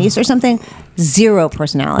them, the niece or something, zero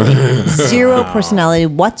personality. Zero personality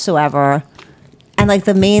whatsoever. And like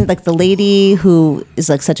the main, like the lady who is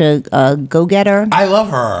like such a go-getter, I love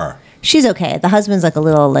her. she's okay. The husband's like a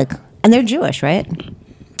little like, and they're Jewish, right?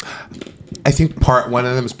 I think one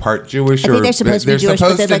of them is part Jewish. I think they're supposed to be Jewish,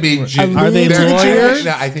 but they're like Jew- Are they alluding to lawyers?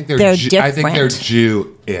 No, I think they're. They're I think they're different.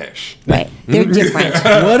 Jewish. Right. They're different.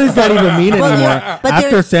 What does that even mean Well, anymore? yeah, but After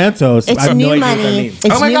there's- Santos, It's I have new no idea what that money. means.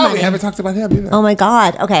 It's Oh my new God, money. we haven't talked about him either. Oh my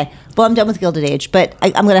God. Okay. Well, I'm done with Gilded Age, but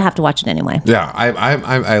I'm going to have to watch it anyway. Yeah,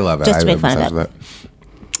 I love it. Just to I'm make fun of obsessed with it.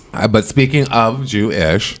 But speaking of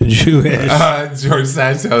Jewish, George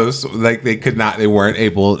Santos, like they weren't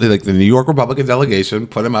able, like the New York Republican delegation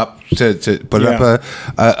put him up to put up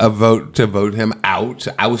a vote to vote him out,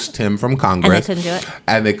 to oust him from Congress. couldn't do it?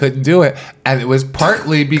 And they couldn't do it. And it was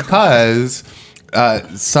partly because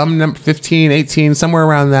some 15, 18, somewhere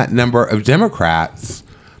around that number of Democrats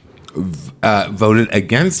voted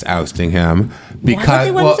against ousting him because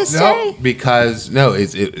they wanted to stay?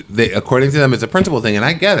 according to them it's a principle thing, and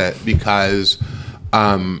I get it because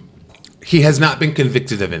he has not been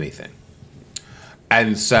convicted of anything,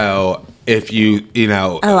 and so if you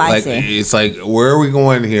I like see. it's like where are we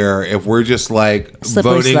going here if we're just like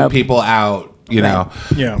Slippery voting slope. people out, Yeah.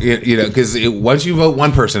 because once you vote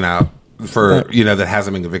one person out, that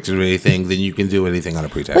hasn't been convicted of anything, then you can do anything on a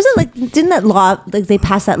pretext. Was it like, didn't that law, like they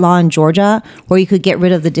passed that law in Georgia where you could get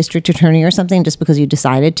rid of the district attorney or something just because you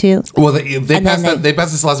decided to? Well, they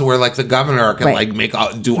passed this law where like the governor can like make all.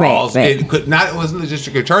 It wasn't the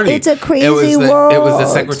district attorney. It's a crazy world. It was the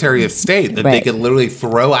world. Secretary of State that they could literally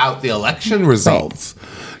throw out the election results.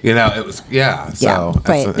 You know, it was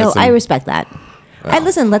So I respect that. I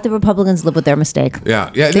listen. Let the Republicans live with their mistake.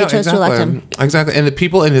 They chose to elect him. Exactly, and the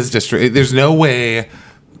people in his district. There's no way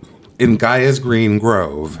in Gaia's Green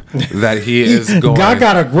Grove that he is going. God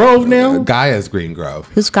got a grove now. Gaia's Green Grove.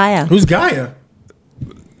 Who's Gaia? Who's Gaia?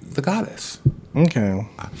 The goddess. Okay.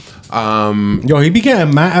 He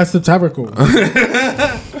became mathematical.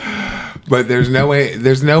 But there's no way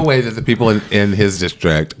that the people in his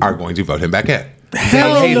district are going to vote him back in.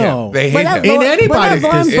 Hell no. They hate him. In anybody's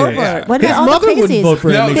district. What His mother wouldn't vote for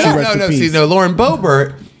him. No. Lauren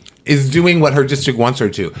Boebert is doing what her district wants her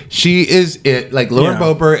to. She is Lauren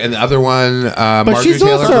Boebert and the other one, Marjorie she's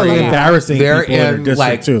Taylor also Greene. embarrassing They're people in her in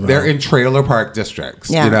district too, though. they're in trailer park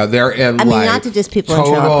districts. Yeah. You know, they're in not to diss people in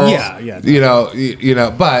trailer parks.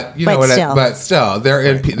 Yeah. But still, they're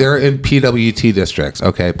in PWT districts.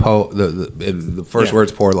 Okay, the first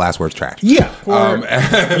word's poor, last word's trash. Yeah.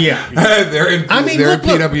 They're in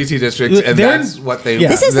PWT districts, and that's what they.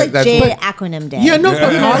 This is like J acronym day. Yeah, no,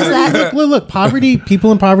 but poverty, look, poverty.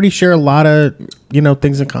 People in poverty share a lot of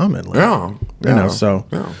things in common. So.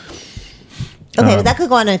 Okay, but that could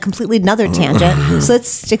go on a completely another tangent. So let's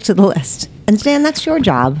stick to the list. And Stan, that's your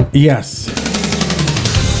job. Yes.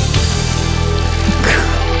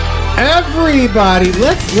 Everybody,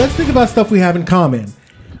 let's think about stuff we have in common.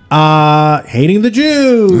 Hating the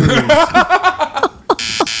Jews.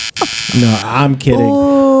 No, I'm kidding.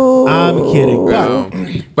 Ooh. I'm kidding.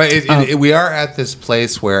 But we are at this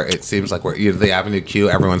place where it seems like we're the Avenue Q.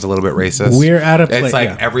 Everyone's a little bit racist. We're at a place. It's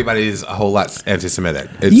like everybody's a whole lot anti-Semitic.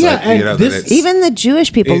 It's even the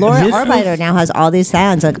Jewish people. Laura Arbeiter now has all these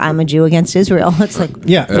signs like "I'm a Jew against Israel." It's like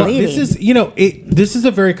this is this is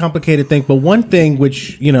a very complicated thing. But one thing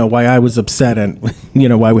which why I was upset and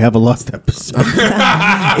why we have a lost episode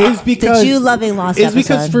is because the Jew-loving lost episode. Is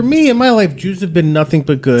because for me in my life Jews have been nothing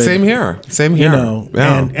but good. Same here.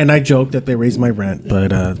 And I joke that they raise my rent,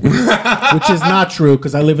 but which is not true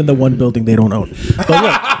because I live in the one building they don't own. But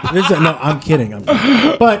look, I'm kidding.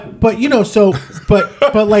 But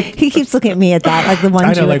like he keeps looking at me at that, like the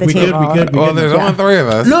one Jew at the table. We good. Well, there's only three of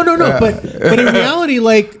us. No. But in reality,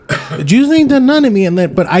 like Jews ain't done none of me,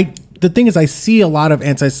 the thing is, I see a lot of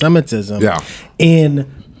anti-Semitism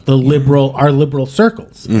in our liberal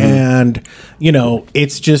circles, and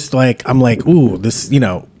it's just like I'm like, ooh, this,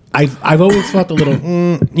 I've always felt a little,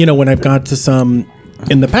 when I've gone to some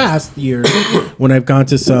in the past years, when I've gone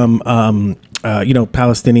to some,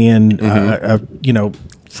 Palestinian,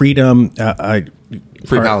 freedom,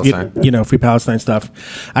 Free Palestine. Free Palestine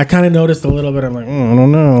stuff. I kind of noticed a little bit. I'm like, I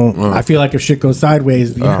don't know. I feel like if shit goes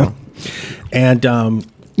sideways, and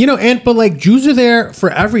but like Jews are there for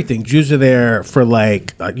everything. Jews are there for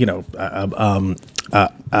like,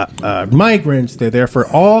 migrants. They're there for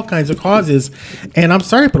all kinds of causes. And I'm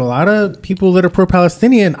sorry, but a lot of people that are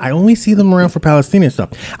pro-Palestinian, I only see them around for Palestinian stuff.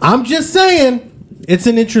 I'm just saying. It's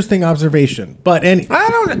an interesting observation, but if you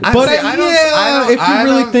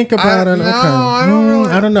really think about it, I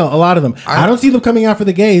don't know. A lot of them. I don't see them coming out for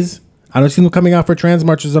the gays. I don't see them coming out for trans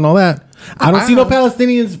marches and all that. I don't see no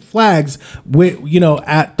Palestinians flags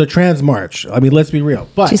at the trans march. I mean, let's be real.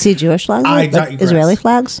 But do you see Jewish flags? Israeli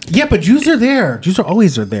flags? Yeah, but Jews are there. Jews are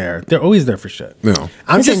always there. They're always there for shit. No.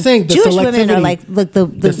 I'm just saying the Jewish women are like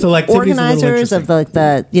the organizers of the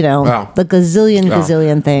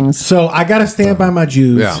gazillion things. So I gotta stand by my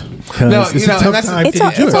Jews. Yeah. It's a tough time to be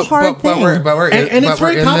Jewish. It's a hard thing. And it's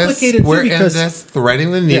very complicated we're too because in this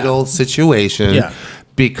threading the needle situation. Yeah.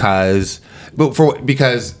 Because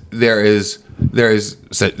there is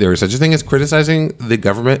such a thing as criticizing the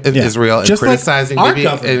government of Israel and just criticizing like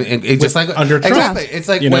just like under Trump. Exactly. It's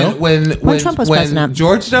like when Trump was president.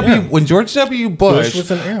 George W.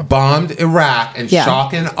 Bush bombed Iraq and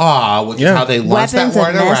shock and awe, which is how they launched that war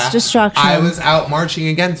in Iraq. I was out marching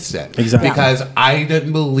against it because I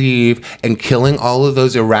didn't believe in killing all of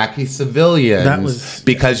those Iraqi civilians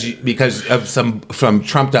because of some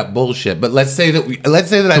trumped up bullshit. But let's say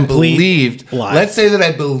that I believed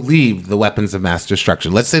the weapons of mass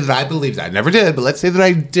destruction. Let's say that I believed that. I never did, but let's say that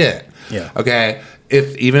I did. Yeah. Okay.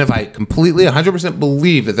 Even if I completely 100%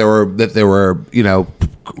 believe that there were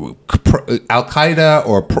Al Qaeda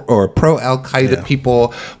or pro Al Qaeda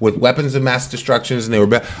people with weapons of mass destruction, and they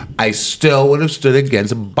were. I still would have stood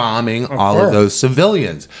against bombing all of those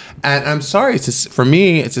civilians. And I'm sorry, for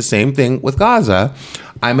me, it's the same thing with Gaza.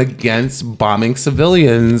 I'm against bombing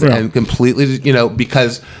civilians and completely,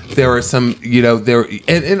 because there are some,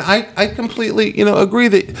 and I completely, agree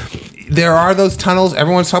that there are those tunnels.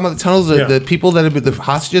 Everyone's talking about the tunnels. The people that have been, the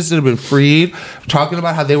hostages that have been freed, talking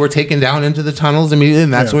about how they were taken down into the tunnels immediately,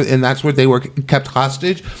 and that's where they were kept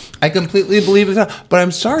hostage. I completely believe in that. But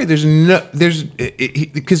I'm sorry,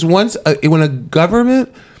 because once when a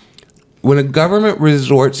government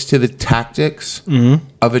resorts to the tactics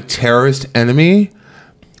of a terrorist enemy,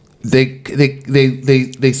 they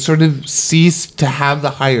sort of cease to have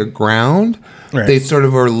the higher ground. Right. They sort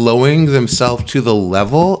of are lowering themselves to the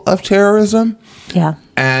level of terrorism. Yeah.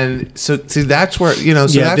 And so see, that's where,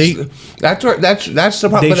 that's the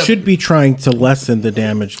problem. They should be trying to lessen the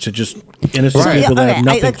damage to just innocent people that have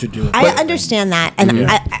nothing to do with it. I understand that, and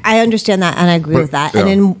I understand that, and I agree with that.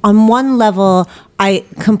 And on one level, I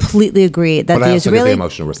completely agree that the Israeli the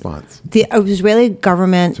emotional response, the Israeli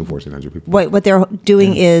government, to 1,400 people. What they're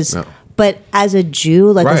doing is. No. But as a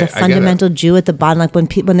Jew, as a fundamental Jew at the bottom,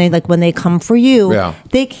 when they come for you,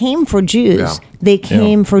 they came for Jews. Yeah. They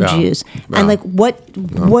came for Jews. Yeah. And what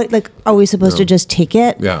are we supposed to just take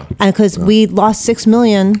it? Yeah. And because we lost 6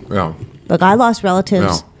 million. Yeah. I lost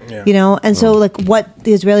relatives. Yeah. And so what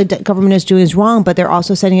the Israeli government is doing is wrong, but they're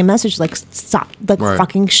also sending a message stop,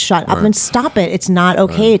 fucking shut up and stop it. It's not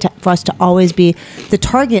okay for us to always be the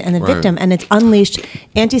target and the victim, and it's unleashed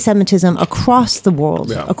anti-Semitism across the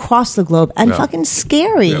world, across the globe, and fucking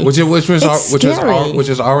scary. Which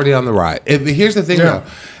is already on the rise. Here's the thing, though.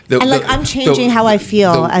 I'm changing how I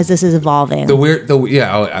feel as this is evolving.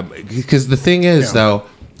 Because the thing is, though,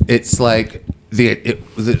 it's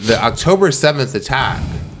the October 7th attack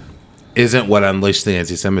isn't what unleashed the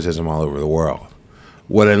anti-Semitism all over the world.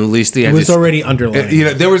 What unleashed the it was already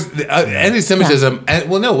underlying. There was anti-Semitism. It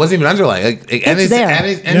wasn't even underlying.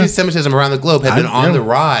 Anti-Semitism around the globe had been on the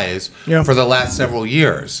rise for the last several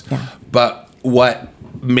years. Yeah. But what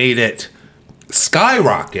made it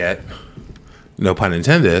skyrocket, no pun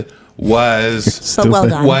intended, was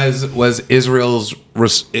Israel's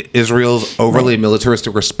overly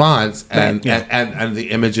militaristic response and the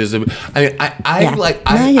images of.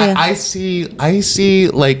 I see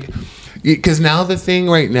because now the thing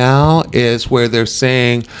right now is where they're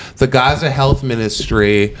saying the Gaza Health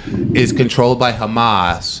Ministry is controlled by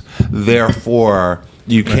Hamas, therefore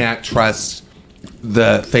you can't trust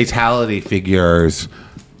the fatality figures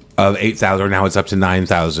of 8,000, now it's up to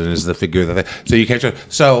 9,000 is the figure so you can't.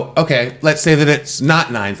 So okay, let's say that it's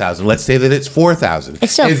not 9,000. Let's say that it's 4,000.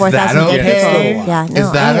 It's still 4,000 okay? Yeah, no,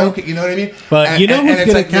 is that okay? You know what I mean? But who's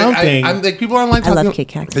good at counting? I'm people are online talking. I love Kit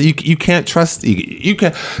Kats. You can't trust. You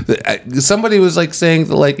can. Somebody was saying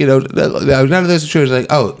none of this is true.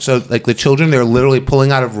 It's so the children they're literally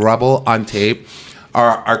pulling out of rubble on tape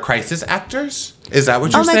are crisis actors. Is that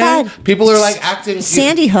what you're saying? Oh my God. People are acting.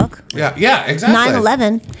 Sandy Hook. Yeah, exactly.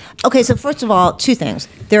 9/11. Okay, so first of all, two things.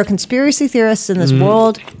 There are conspiracy theorists in this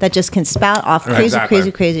world that just can spout off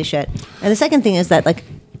crazy shit. And the second thing is that,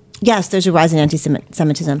 yes, there's a rise in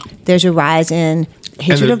anti-Semitism. There's a rise in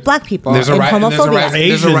hatred of black people and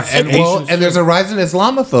homophobia. And there's a rise in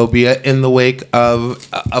Islamophobia in the wake of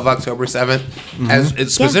October 7th,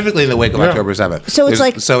 specifically in the wake of October 7th. So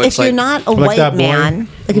if you're not a white man,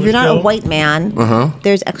 if you're not a white man,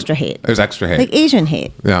 there's extra hate. There's extra hate. Asian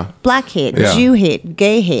hate. Yeah. Black hate. Yeah. Jew hate.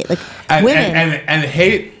 Gay hate. Women. And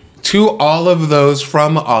hate to all of those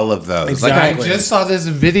from all of those. Exactly. I just saw this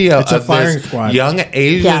video of this young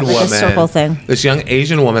Asian woman. Circle thing. This young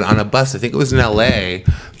Asian woman on a bus, I think it was in LA,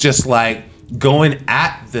 just going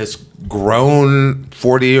at this grown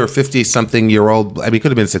 40 or 50 something year old, it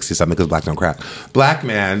could have been 60 something because black don't crack, black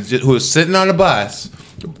man who was sitting on a bus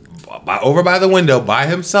over by the window by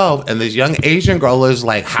himself, and this young Asian girl is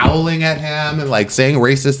howling at him and saying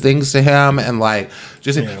racist things to him and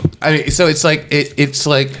so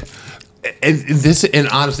and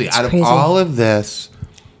honestly, out of all of this,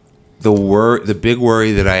 the big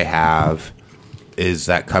worry that I have is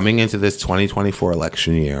that coming into this 2024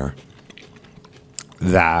 election year,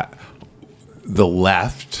 that the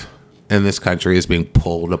left in this country is being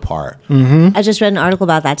pulled apart. Mm-hmm. I just read an article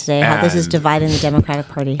about that today, how this is dividing the Democratic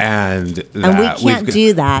Party. And we can't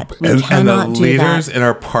do that. We cannot do that. And the leaders in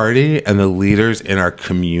our party and the leaders in our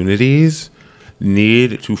communities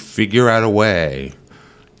need to figure out a way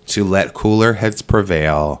to let cooler heads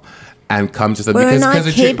prevail and come to something. We're not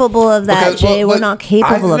capable of that, Jay. We're not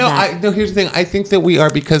capable of that. No, here's the thing. I think that we are,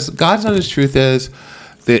 because God's honest truth is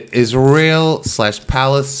the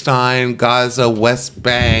Israel/Palestine, Gaza, West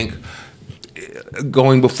Bank,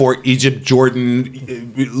 going before Egypt,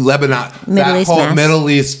 Jordan, Lebanon, Middle East mess. Middle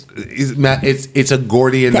East, it's a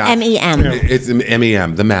Gordian knot. MEM. It's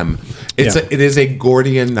MEM, the mem. It is a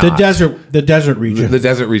Gordian knot. The desert region. The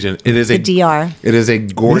desert region. It is The DR. It is a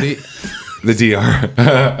Gordian. The DR.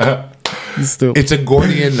 It's a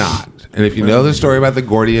Gordian knot. And if you know the story about the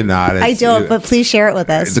Gordian knot, I don't, but please share it with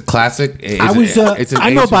us. it's a classic. I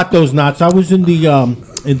know about those knots. I was in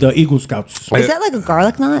the Eagle Scouts. Is that like a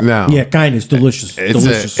garlic knot? No. Yeah, kind of. It's delicious.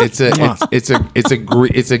 It's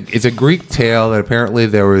a Greek tale that apparently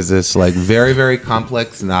there was this like very, very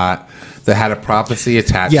complex knot that had a prophecy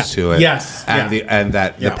attached to it. Yes. And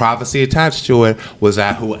the prophecy attached to it was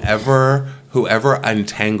that whoever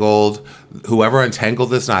untangled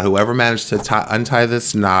this knot, whoever managed to untie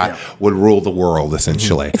this knot, would rule the world,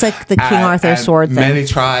 essentially. It's like the King Arthur sword thing. Many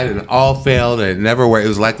tried and all failed, and it never worked. It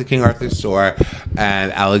was like the King Arthur sword,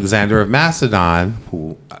 and Alexander of Macedon,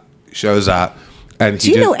 who shows up, and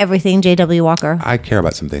Do you know everything, J.W. Walker? I care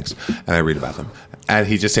about some things, and I read about them. And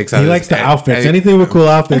he just takes out. He likes the outfits. Anything with cool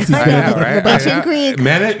outfits. He's gonna right? Ancient Greek.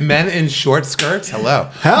 Men in short skirts. Hello.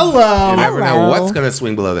 Hello. You never know what's going to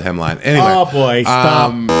swing below the hemline. Anyway. Oh boy,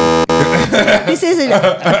 stop. This is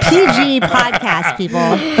a PG podcast,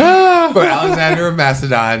 people. But Alexander of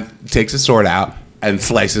Macedon takes a sword out and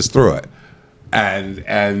slices through it.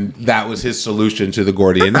 And that was his solution to the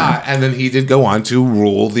Gordian knot. And then he did go on to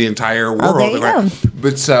rule the entire world. there you go.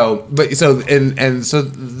 But so this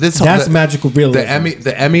That's magical realism.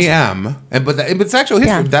 The MEM, but it's actual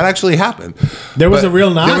history. Yeah. That actually happened. There was a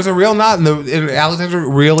real knot? There was a real knot, and Alexander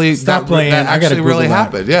really Stop playing. That I gotta actually really Google that.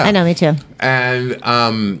 happened. Yeah, I know, me too. And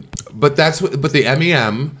but the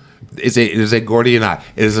MEM is a Gordian knot.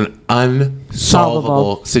 It is an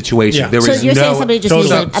unsolvable situation. Yeah. There So is you're saying somebody just needs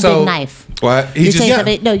a big knife? What? You're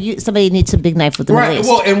saying somebody needs a big knife with the Middle East.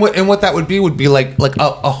 Well, and what that would be like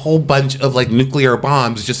a whole bunch of like nuclear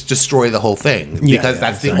bombs just destroy the whole thing because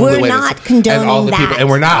that's the only We're way. not condoning and all the that. people, and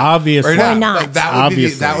we're not. Obviously. We're not. But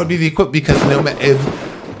that would be the equip because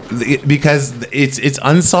because it's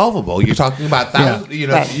unsolvable. You're talking about thousands. You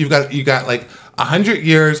know, Right. you got like 100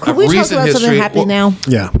 years Can of we talk recent about history. something happy now?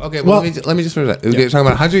 Yeah. Okay, well, let me just finish that. We're talking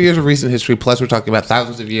about 100 years of recent history, plus we're talking about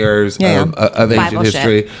thousands of years of ancient Bible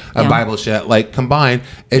history, shit. of Bible shit. Like, combined,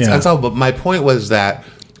 it's unsolvable. But my point was that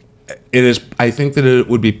I think that it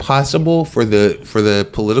would be possible for the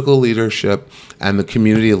political leadership and the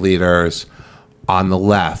community leaders on the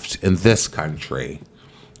left in this country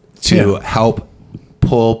to help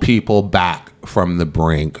pull people back from the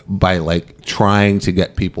brink by, like, trying to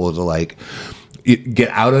get people to, like, get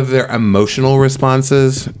out of their emotional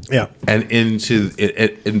responses and into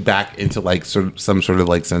it and back into like some sort of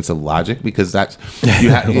like sense of logic, because that's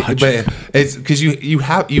but it's because you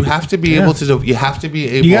have to be able to you have to be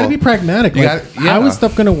able, you got to be pragmatic. How is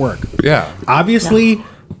stuff going to work? Obviously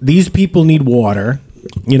these people need water.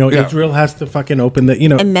 You know, Israel has to fucking open the,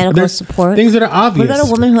 and medical support. Things that are obvious. What about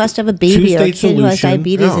a woman who has to have a baby or a kid solution. who has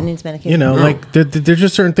diabetes and needs medication? You know, like there's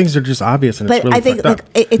just certain things that are just obvious, and it's really I think fucked up.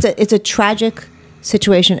 it's a tragic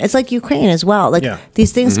situation. It's like Ukraine as well. Like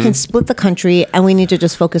these things can split the country, and we need to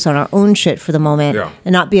just focus on our own shit for the moment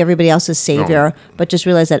and not be everybody else's savior, but just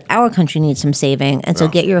realize that our country needs some saving. And so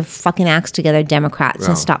get your fucking acts together, Democrats,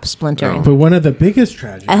 and stop splintering. But one of the biggest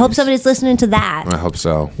tragedies, I hope somebody's listening to that. I hope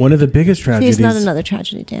so. One of the biggest tragedies, Please, not another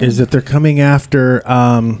tragedy, Dan. is that they're coming after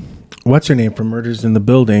what's her name from Murders in the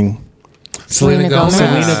Building. Selena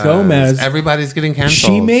Gomez. Everybody's getting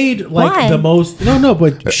canceled. She made like Why? the most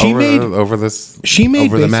but she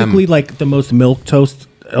made basically like the most milquetoast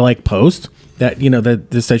like post that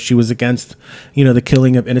that said she was against the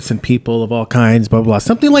killing of innocent people of all kinds, blah blah blah,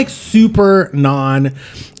 something like super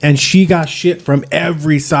and she got shit from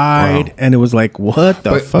every side, and it was like, what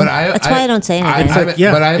the fuck? That's why I don't say anything.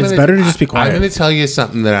 It's better to just be quiet. I'm going to tell you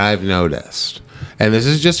something that I've noticed. And this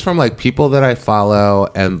is just from like people that I follow,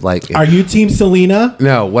 and like, are you Team Selena?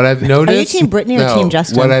 No, what I've noticed. Are you Team Britney or Team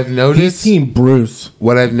Justin? What I've noticed. He's Team Bruce.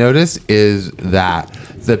 What I've noticed is that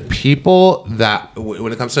the people that,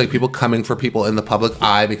 when it comes to like people coming for people in the public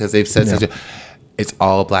eye because they've said it's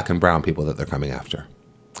all black and brown people that they're coming after.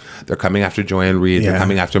 They're coming after Joanne Reed. They're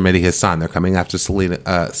coming after Mehdi Hassan. They're coming after Selena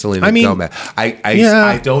Gomez.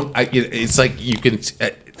 It's like you can.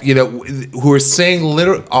 Who are saying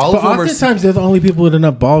literally all of them are. Oftentimes they're the only people with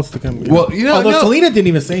enough balls to come. Well, although Selena didn't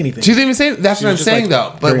even say anything. She didn't even say. That's what I'm saying,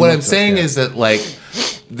 though. But what I'm saying is that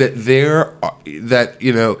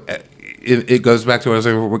it goes back to what I was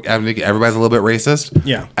saying. Everybody's a little bit racist.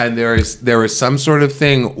 Yeah. And there is some sort of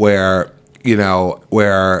thing where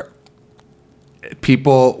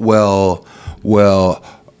people will will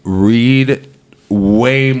read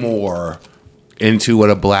way more into what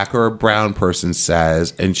a black or a brown person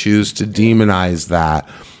says and choose to demonize that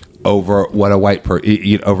over what a white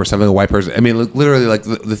over something a white person. I mean, literally, like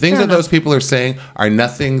the things that those people are saying are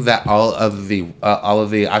nothing that all of the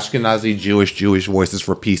Ashkenazi Jewish voices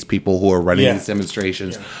for peace people who are running these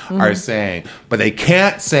demonstrations are saying. But they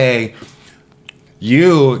can't say,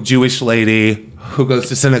 you Jewish lady who goes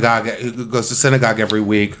to synagogue every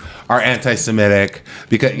week are anti-Semitic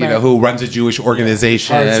because who runs a Jewish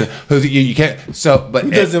organization. You can't. So, but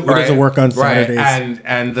who doesn't work on Saturdays. Right.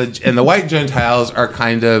 And the white Gentiles are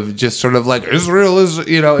kind of just sort of like Israel is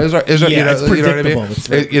Israel. It's predictable.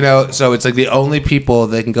 You know what I mean? So it's like the only people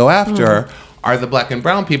they can go after are the black and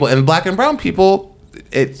brown people, and black and brown people.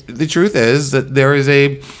 The truth is that there is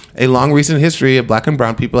a long recent history of black and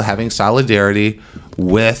brown people having solidarity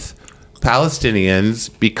with Palestinians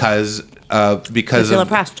because of the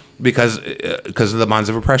bonds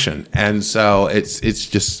of oppression, and so it's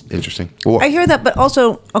just interesting. I hear that, but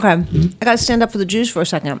also I got to stand up for the Jews for a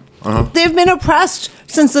second. They've been oppressed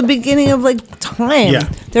since the beginning of time. Yeah.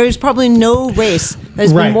 There is probably no race that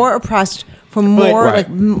has been more oppressed for more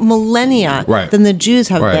millennia than the Jews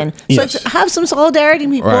have been. So have some solidarity,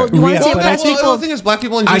 people. You want to see black people? The thing is, black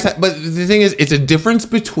people and Jews. But the thing is, it's a difference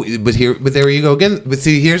between. But there you go again. But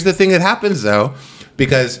see, here's the thing that happens though,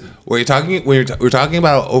 because we're talking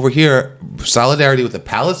about over here solidarity with the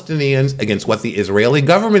Palestinians against what the Israeli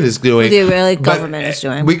government is doing.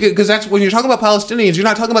 Because that's when you're talking about Palestinians, you're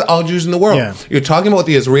not talking about all Jews in the world. Yeah. You're talking about what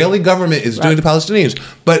the Israeli government is doing to Palestinians.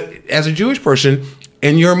 But as a Jewish person,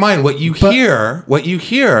 in your mind, what you hear,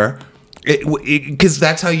 because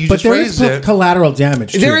that's how you just phrase it. But there is collateral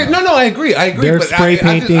damage. I agree. There's spray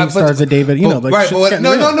painting, Stars of David. It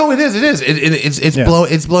is.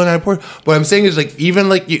 It's blown out of proportion. What I'm saying is,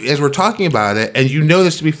 as we're talking about it, and you know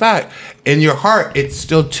this to be fact, in your heart, it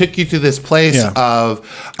still took you to this place of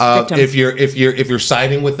if you're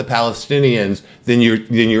siding with the Palestinians, then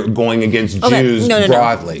you're going against Jews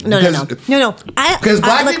broadly. No. Because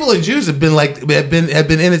black people and Jews have been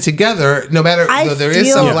in it together. No matter though there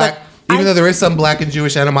is some black. Even though there is some black and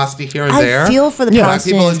Jewish animosity here and there, I feel for the black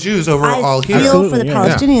people and Jews overall here. I feel for the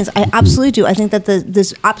Palestinians. I absolutely do. I think that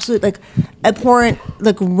this absolute abhorrent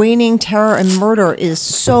reigning terror and murder is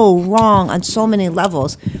so wrong on so many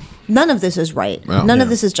levels. None of this is right. None of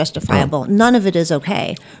this is justifiable. None of it is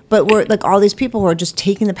okay. But we're all these people who are just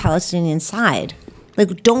taking the Palestinian side.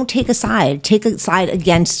 Don't take a side. Take a side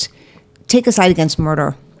against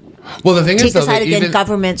murder. Well, the thing take a side against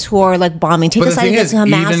governments who are bombing. Take a side against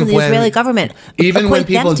Hamas and the Israeli government. Even when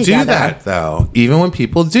people do that,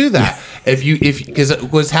 because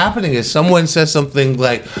what's happening is someone says something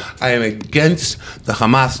like, "I am against the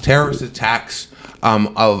Hamas terrorist attacks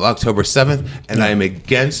of October 7th, and I'm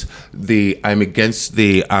against the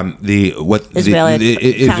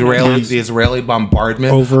Israeli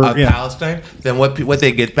bombardment of Palestine." Then what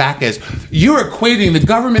they get back is, you're equating the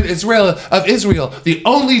government of Israel, the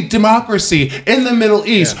only democracy in the Middle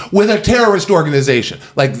East, with a terrorist organization.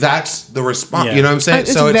 That's the response. You know what I'm saying?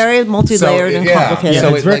 It's very multi-layered and complicated.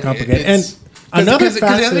 So it's very complicated. And another the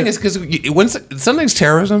other thing is, because when something's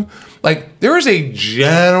terrorism, there is a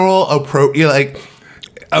general approach,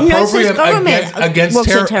 appropriate against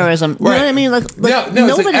terrorism. You know what I mean?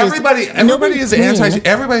 Everybody's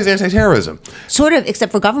anti-terrorism. Sort of,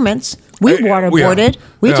 except for governments. We waterboarded.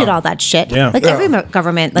 We did all that shit. Yeah. Every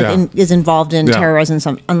government is involved in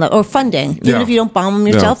terrorism or funding. Even if you don't bomb them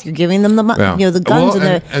yourself, you're giving them the the guns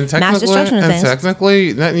and the mass destruction of things. And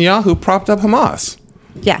technically, Netanyahu propped up Hamas.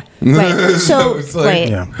 Yeah, right. So,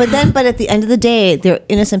 but at the end of the day, there are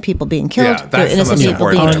innocent people being killed. There are innocent people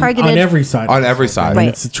being targeted on every side. Right.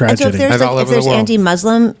 It's a tragedy. And so if there's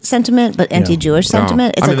anti-Muslim sentiment, but anti-Jewish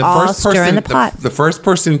sentiment, it's all stirring the pot. The first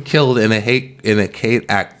person killed in a hate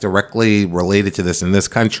act directly related to this in this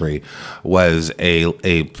country was a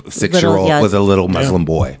 6-year-old, was a little Muslim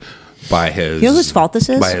boy. By his, you know whose fault this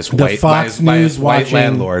is? By his white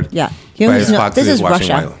landlord. Yeah, this is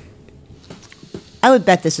Russia. I would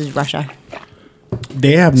bet this is Russia.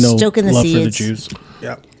 They have no Stoking the love seeds. for the Jews.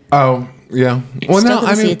 Yeah. Oh, yeah. Well, no,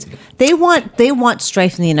 I mean, they want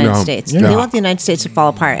strife in the United States. Yeah. They want the United States to fall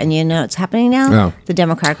apart, and it's happening now. Yeah. The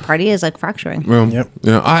Democratic Party is fracturing.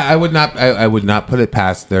 I would not put it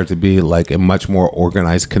past there to be a much more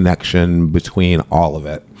organized connection between all of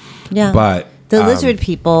it. Yeah. But the lizard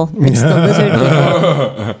people. It's the lizard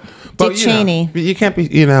people. Dick Cheney. You can't be,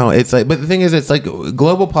 it's but the thing is, it's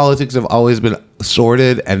global politics have always been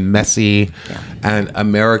sordid and messy, and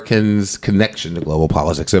Americans' connection to global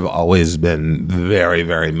politics have always been very,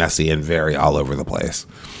 very messy and very all over the place.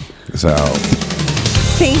 So.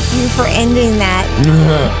 Thank you for ending that.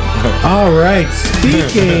 All right.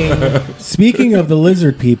 Speaking of the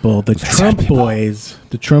lizard people, the Trump boys,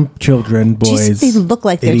 the Trump children boys. Jeez, they look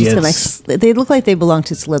like they're idiots. just gonna they look like they belong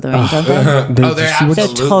to Slytherin, don't they? They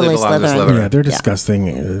absolutely totally belong to Slytherin. Slytherin. Yeah, they're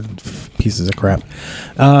disgusting pieces of crap.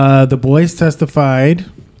 The boys testified.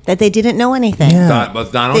 That they didn't know anything. Yeah.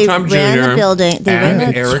 Both Donald They Trump Jr. ran the building. They ran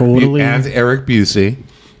and the Eric Busey.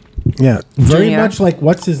 Yeah, very Junior. much like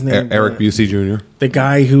what's his name? Eric Busey Jr. The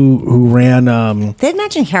guy who ran. They had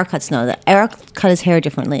matching haircuts now. That Eric cut his hair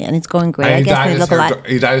differently, and it's going gray. I guess they look a lot.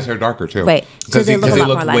 He dyed his hair darker too. Right. So they look a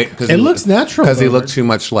lot more like. It looks natural, because he though. looked too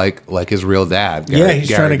much like his real dad. Yeah, Gary, he's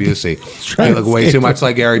Gary trying to- Busey. he's trying He to looked way stay too much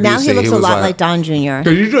like Gary Now Busey. he looks a was lot like Don Jr.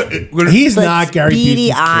 He's But not Gary beady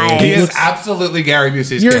Busey's eyes. kid. He He is looks- absolutely Gary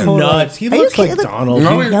Busey's You're kid. nuts. He Are you looks like kidding? Donald.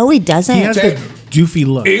 No, he doesn't. He has the doofy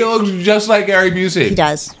look. He looks just like Gary Busey. He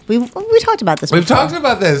does. We talked about this. We've before. talked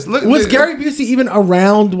about this. Look, Was Gary Busey even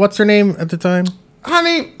around? What's her name at the time?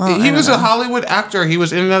 honey, I he don't was know. a Hollywood actor. He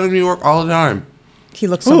was in and out of New York all the time. He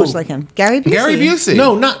looks so Who? much like him. Gary Busey. Gary Busey.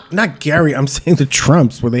 No, not Gary. I'm saying the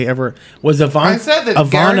Trumps. Were they ever? Was I said that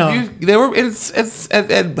Ivana? Gary Busey, they were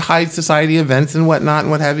at high society events and whatnot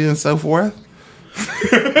and what have you and so forth.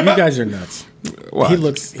 You guys are nuts. What? He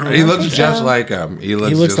looks just like him. He looks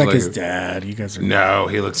He looks just like his him. dad. You guys are No,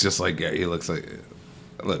 he looks just like Gary. He looks like.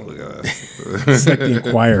 Look at this. It's like the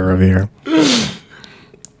Inquirer over here.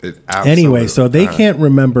 Absolutely. Anyway, so they can't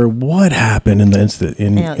remember what happened in the incident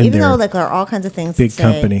in I know, in even their though like there are all kinds of things. big to say.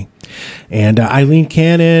 company, and Eileen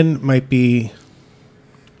Cannon might be.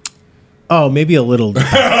 Oh, maybe a little. All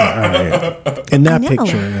right. In that I know.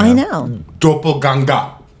 picture, yeah. I know.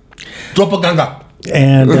 Doppelganger.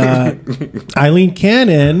 And Eileen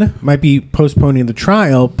Cannon might be postponing the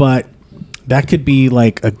trial, but that could be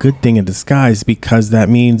like a good thing in disguise because that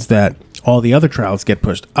means that all the other trials get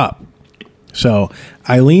pushed up. So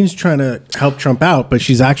Eileen's trying to help Trump out, but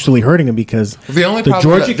she's actually hurting him because The only the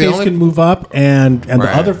problem- Georgia the case only- can move up, and the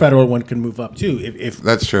Right. other federal one can move up too. If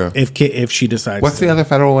That's true. if she decides. What's to. the other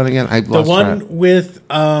federal one again? I The lost one track. with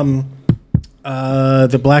the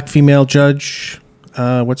black female judge.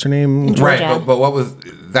 What's her name? Georgia. Right, but what was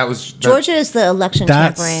that? Was Georgia is the election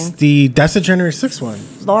tampering. That's the January 6th one.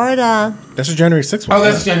 Florida. That's the January 6th one. Oh,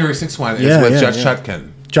 that's January 6th one. It's Yeah, with yeah, Judge yeah. Chutkan.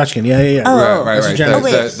 Judgkin. Yeah. Oh. Right. That's right. January. Oh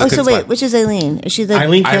wait. The So kids wait. one. Which is Aileen? Is she the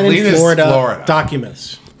Eileen Cannon, Eileen is Florida, Florida.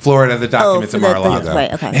 documents. Florida, the documents for in the Mar-a-Lago. thing.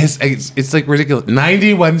 Right, okay. It's like ridiculous.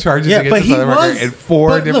 91 charges Yeah, against but this he motherfucker was. and four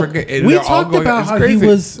but different. look, and we they're all talked going- about it's how crazy. he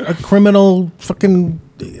was a criminal fucking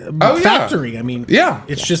Oh, yeah. factory. I mean, Yeah.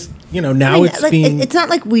 It's just now I mean, it's like, being. it's not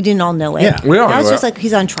like we didn't all know it. Yeah. We all Now it's know just it. like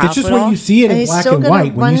he's on trial. It's just for when all, you see it and in he's black still and gonna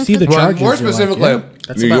white. When run you see for the Well, charges, more you're like, specifically, yeah,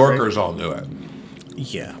 that's New about right. Yorkers all knew it.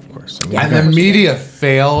 Yeah, of course. And the media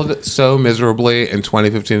failed so miserably in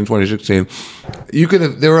 2015 and 2016. You could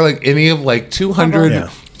have, there were like any of like 200, Yeah.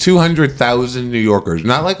 200,000 New Yorkers,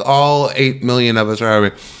 not like all 8 million of us are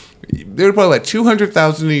having. There were probably like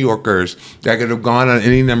 200,000 New Yorkers that could have gone on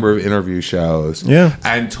any number of interview shows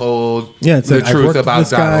and told it's the like, I've truth worked with about this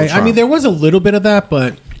Donald guy. Trump. I mean, there was a little bit of that,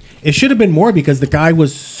 but it should have been more because the guy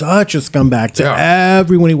was such a scumbag to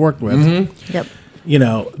everyone he worked with. Yep. You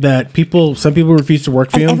know, that some people refused to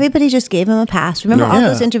work for And him. everybody just gave him a pass. Remember No. all Yeah.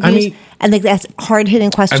 those interviews? I mean- and like that's hard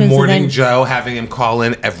hitting questions. and Morning then Joe having him call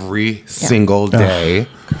in every single day.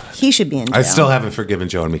 he should be in jail. I still haven't forgiven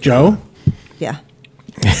Joe and me. Joe? Yeah.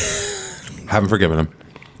 Haven't forgiven him.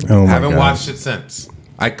 Oh my Haven't God. watched it since.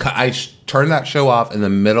 I turned that show off in the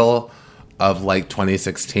middle of like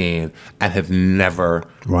 2016 and have never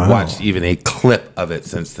Wow. watched even a clip of it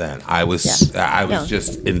since then. I was No.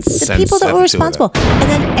 just The insensitive. people that were to responsible. it.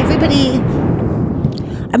 And then everybody.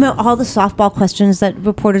 I mean, all the softball questions that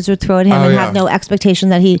reporters would throw at him and have no expectation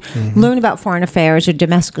that he learned about foreign affairs or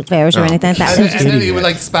domestic affairs or anything like that. And, It was and then just- he would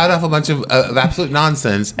like spout off a bunch of absolute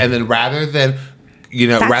nonsense, and then rather than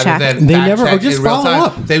Fact check. They fact never- or check just in real follow time,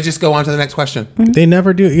 up. they would just go on to the next question. They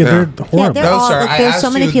never do. Yeah, they're horrible. they're No, all- sir, like, I there's asked so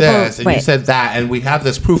many you people- this, and you right. said that, and we have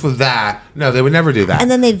this proof of that. No, they would never do that. And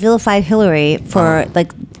then they vilified Hillary for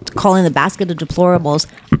like calling the basket of deplorables.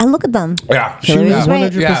 And look at them. Yeah, Hillary was right.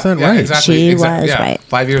 100% right. Exactly. She exactly, was right.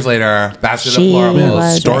 5 years later, basket She of deplorables,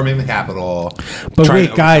 was storming the Capitol. But trying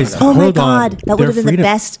wait, to guys. overcome Oh my Hold on. God. That would Their have been the freedom-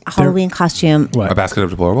 best their- Halloween costume. What? a basket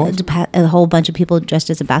of deplorables. A whole bunch of people dressed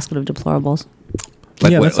as a basket of deplorables.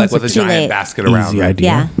 Like, Yeah, with, that like sounds with a like too giant late. basket around. Easy them.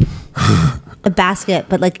 idea. Yeah. A basket,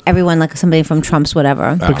 but like everyone, like somebody from Trump's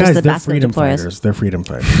whatever. But Just guys, the they're basket of freedom deplorables. fighters. They're freedom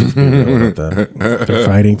fighters. You know about that. They're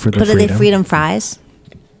fighting for their But are freedom. they freedom fries?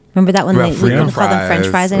 Remember that when We they got we freedom don't call them French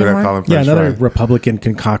fries We don't anymore? call them Yeah, French another fries. Republican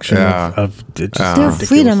concoction Yeah. of just They're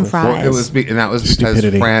freedom ridiculousness. fries. Well, and that was because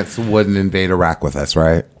Stupidity. France wouldn't invade Iraq with us,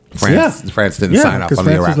 right? France didn't sign off on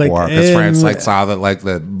the Iraq War because France saw that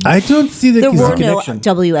I don't see the There were no connection.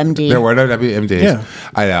 WMD. There were no WMDs. Yeah.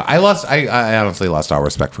 I know. I honestly lost all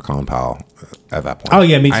respect for Colin Powell at that point. Oh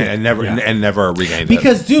yeah, me too. I never regained it.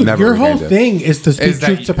 Because dude, Never your whole regained it. thing is to speak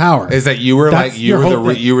truth to power. Is that you were That's like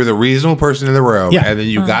you were the reasonable person in the room, Yeah. and then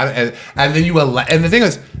you got it, and then you and the thing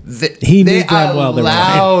is, He they knew damn well they were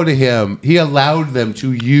allowed him. He allowed them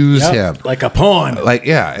to use him like a pawn. Like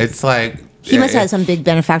it's like. He must have had some big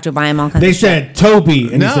benefactor buy him all kinds They of shit. said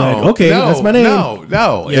Toby, and he said, "Okay, that's my name." No.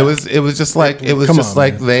 Yeah. It was just like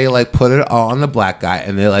man. they like put it all on the black guy,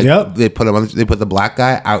 and they put him on. They put the black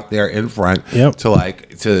guy out there in front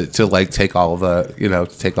to take all the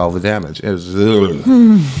take all the damage. It was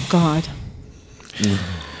God.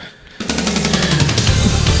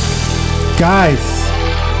 Guys,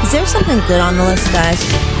 Is there something good on the list,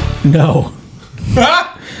 guys? no.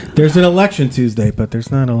 There's an election Tuesday, but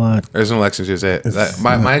there's not a lot. There's an election Tuesday.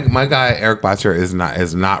 My guy Eric Botcher is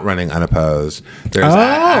not running unopposed.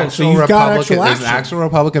 There's so you've got actual There's an action. actual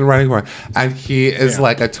Republican running for it, and he is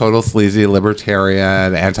like a total sleazy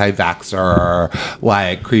libertarian, anti-vaxxer,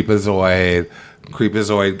 like creepazoid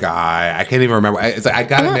guy. I can't even remember. I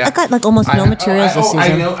got like almost no materials this season.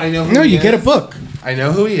 I know. Who No, he you get a is. book. I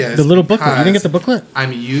know who he is. The little booklet. You didn't get because the booklet?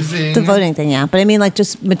 I'm using The voting thing, yeah. But I mean, like,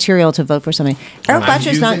 just material to vote for something. Eric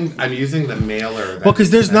Botcher's not... I'm using the mailer. Well,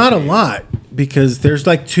 because there's not a lot. Because there's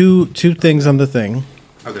like two things on the thing,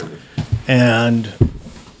 Okay. and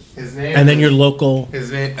His name. and then your local.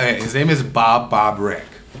 His name is Bob Rick.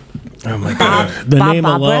 Oh my god, the Bob name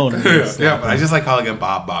alone. Yeah, but I just like calling him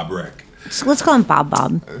Bob Rick. So let's call him Bob.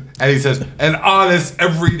 And he says, an honest,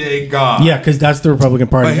 everyday God. Yeah, because that's the Republican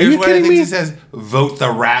Party. But Are here's you one of the kidding things me? he says: vote the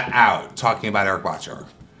rat out. Talking about Eric Botcher,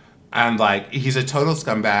 and like he's a total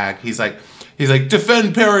scumbag. He's like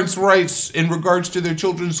defend parents' rights in regards to their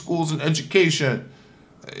children's schools and education.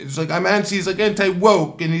 It's like he's like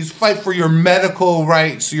anti-woke, and he's fight for your medical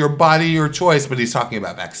rights, your body, your choice. But he's talking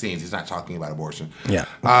about vaccines. He's not talking about abortion. Yeah,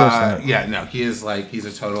 of course not. Yeah, no, he is like he's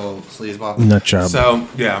a total sleazeball. Nut job. So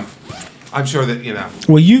yeah, I'm sure that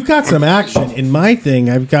Well, you've got some action. In my thing,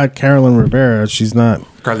 I've got Carolyn Rivera. She's not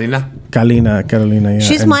Carolina. Yeah.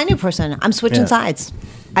 She's And- my new person. I'm switching Yeah. sides.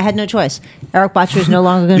 I had no choice. Eric Botcher is no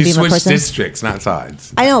longer going to You be my switched person. districts, not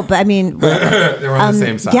sides. I know, but I mean... They're on the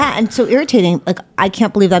same side. Yeah, and so irritating. Like, I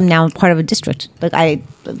can't believe I'm now part of a district. Like,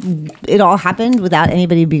 it all happened without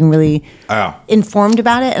anybody being really informed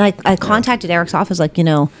about it. And I contacted Eric's office, like,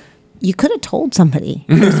 you could have told somebody.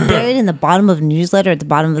 It was buried in the bottom of a newsletter at the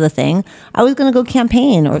bottom of the thing. I was going to go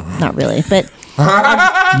campaign, or not really, but...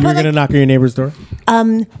 You're going to knock on your neighbor's door?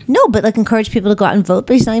 No, but like encourage people to go out and vote,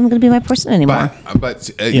 but he's not even going to be my person anymore. But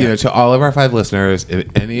to all of our 5 listeners, if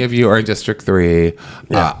any of you are in District 3,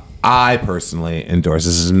 I personally endorse.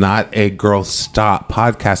 This is not a Girl Stop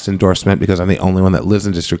podcast endorsement because I'm the only one that lives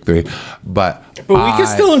in District 3. But we can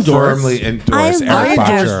still endorse. Firmly endorse I Eric love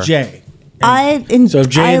Botcher. Endorse Jay. So if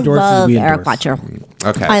Jay I endorses, love we Eric endorse. Botcher.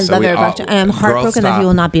 Okay, I so love we Eric all- Botcher, and I'm heartbroken Girl that he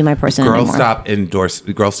will not be my person Girl anymore. Stop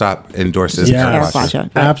endorses Yeah. Eric Eric Botcher.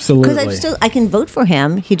 Botcher. Absolutely. Because I can vote for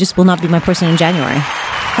him. He just will not be my person in January.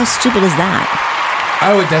 How stupid is that?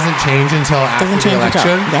 Oh, it doesn't change until after Doesn't the change election?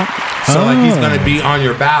 until yeah. So like he's going to be on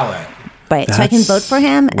your ballot. Right. So I can vote for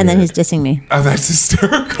him, and then he's dissing me. Oh, that's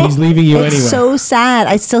hysterical. He's leaving you It's anyway. so sad.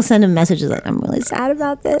 I still send him messages like, I'm really sad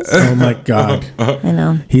about this. Oh my god. I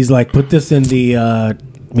know. He's like, put this in the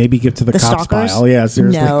maybe give to the cops stalkers? pile. Yeah,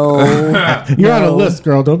 seriously. No. You're on a list,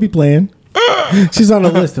 girl. Don't be playing. She's on a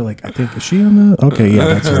list. They're like, I think, is she on the? Okay, yeah,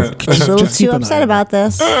 that's her. She's a little Just keep too an upset eye. about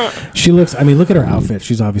this. She looks. I mean, look at her outfit.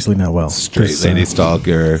 She's obviously not well. Straight Just, lady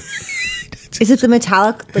stalker. Is it the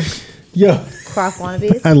metallic, the Yeah, Croft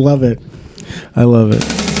wannabes? I love it. I love it.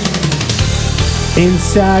 In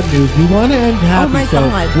sad news, we want to end happy. my so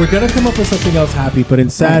God. we're gonna come up with something else happy. But in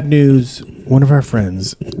sad news, one of our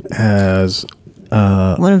friends has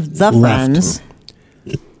One of the left. friends.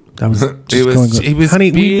 That was just he was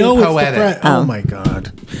honey, we being know poetic. it's the friend. Oh Oh. my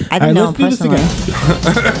god. I didn't know All him right, let's do this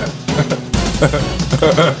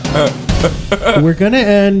again. We're gonna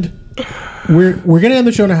end. We're gonna end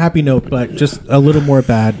the show on a happy note, but just a little more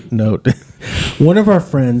bad note. One of our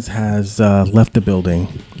friends has left the building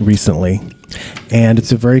recently, and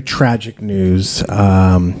it's a very tragic news.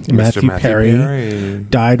 Matthew Perry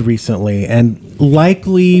died recently, and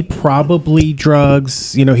likely, probably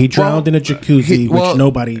drugs. You know, he drowned in a jacuzzi, which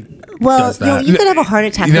nobody. Well, does that. you could have a heart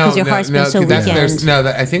attack because your heart's been so weakened.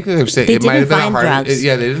 I think they're saying They it might have didn't been a find heart. drugs.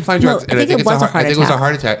 Yeah, they didn't find No, drugs, I think it was a heart I think it was a attack.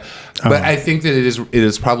 heart attack. But I think that it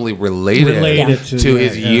is probably related to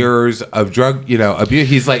his years of drug, abuse.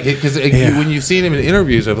 He's like, because when you've seen him in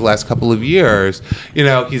interviews over the last couple of years,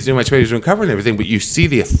 he's doing much better, he's recovering and everything, but you see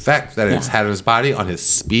the effect that it's had on his body, on his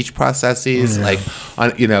speech processes, like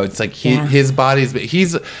on, it's like his body's,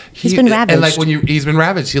 he's been ravaged. And like he's been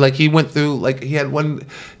ravaged. He went through, like he had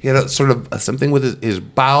a sort of something with his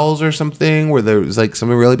bowels or something where there was like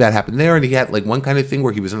something really bad happened there, and he had like one kind of thing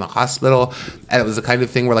where he was in the hospital, and it was the kind of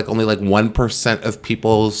thing where like only like 1% of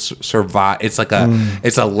people survive. It's like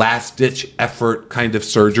it's a last ditch effort kind of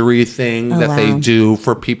surgery thing they do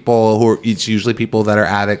for people who are, it's usually people that are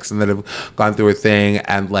addicts and that have gone through a thing,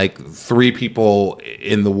 and like 3 people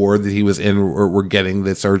in the ward that he was in were getting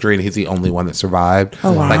the surgery, and he's the only one that survived.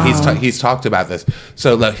 Like he's talked about this,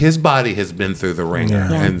 so like his body has been through the ringer,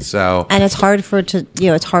 and so it's hard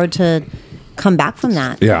it's hard to come back from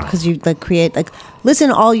that, because you like create, like,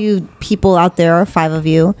 listen, all you people out there, 5 of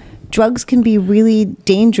you, drugs can be really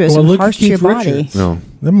dangerous and harsh to your body. No,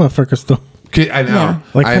 that motherfucker still. I know,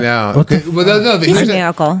 I know. No, he's a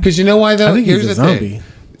miracle. Because you know why though? I think here's he's the a zombie. thing.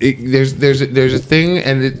 There's a thing,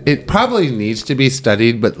 and it probably needs to be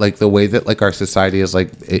studied, but like the way that like our society is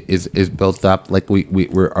like is built up, like we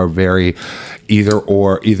are very either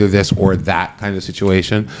this or that kind of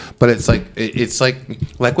situation. But it's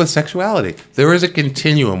like with sexuality, there is a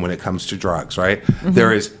continuum when it comes to drugs, right? Mm-hmm.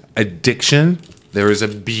 There is addiction, there is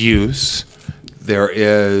abuse,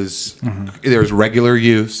 there's regular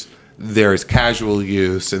use, there's casual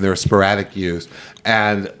use, and there's sporadic use.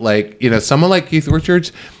 And like, someone like Keith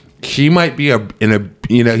Richards, he might be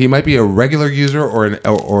he might be a regular user or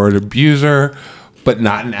an abuser, but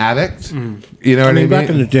not an addict. You know what I mean? Back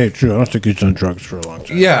in the day, too. I don't think he's done drugs for a long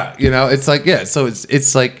time. Yeah, it's like So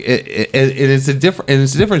it's like it's a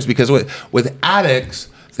difference because with addicts,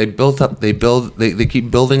 they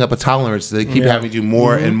keep building up a tolerance. They keep having to do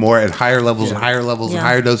more and more at higher levels and higher levels and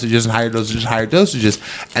higher dosages and higher dosages and higher dosages,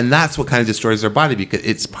 and that's what kind of destroys their body, because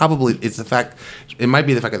it might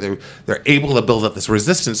be the fact that they're able to build up this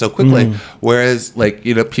resistance so quickly, whereas like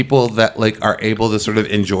people that like are able to sort of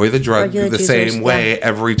enjoy the drug the same way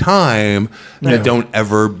every time, that don't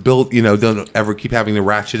ever don't ever keep having to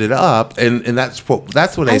ratchet it up, and that's what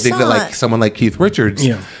I think that like someone like Keith Richards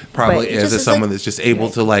probably is someone that's just able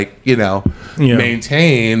to like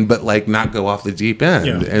maintain, but like not go off the deep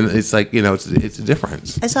end, and it's like it's a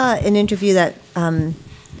difference. I saw an interview that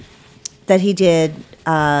he did.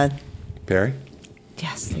 Perry.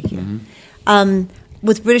 Yes, thank you.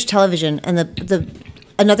 With British television, and the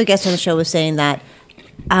another guest on the show was saying that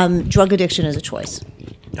drug addiction is a choice.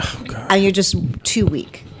 Oh God! And you're just too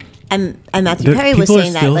weak. And Matthew Perry was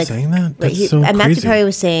saying that. Like, saying that? That's so crazy. Matthew Perry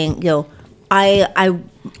was saying,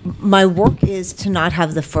 my work is to not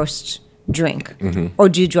have the first drink or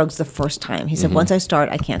do drugs the first time. He said, once I start,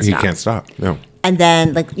 I can't stop. You can't stop. No. And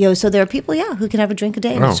then, so there are people, who can have a drink a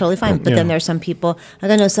day, and it's totally fine. But then there are some people,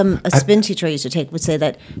 like I know a spin teacher I used to take would say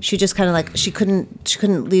that she just kind of like, she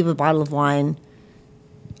couldn't leave a bottle of wine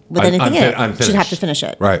with anything in it. Unfinished. She'd have to finish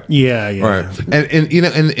it. Right. Yeah. Right. And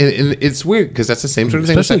it's weird because that's the same sort of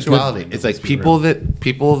thing with sexuality. It's like people that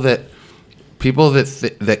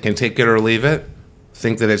can take it or leave it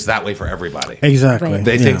think that it's that way for everybody. Exactly. Right.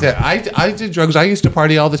 They think that I did drugs. I used to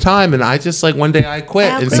party all the time, and I just like one day I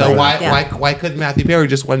quit. And so why couldn't Matthew Perry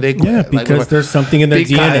just one day quit? Yeah, because there's something in their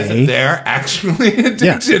DNA. They're actually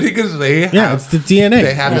addicted because they have, it's the DNA.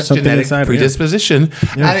 They have this genetic predisposition,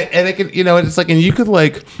 and it can it's like, and you could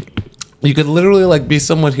literally like be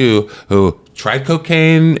someone who tried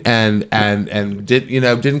cocaine and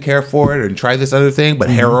didn't care for it, and tried this other thing, but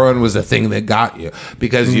heroin was the thing that got you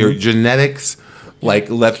because your genetics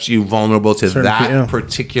like left you vulnerable to that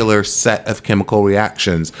particular set of chemical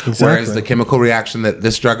reactions. Exactly. Whereas the chemical reaction that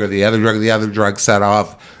this drug or the other drug set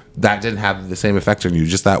off, that didn't have the same effect on you,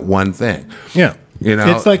 just that one thing. Yeah.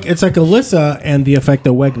 It's like Alyssa and the effect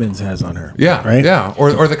that Wegmans has on her. Yeah. Right? Yeah.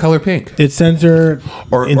 Or the color pink. It sends her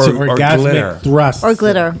into orgasmic glitter. thrust. Or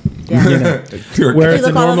glitter. Whereas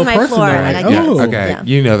a normal person, okay.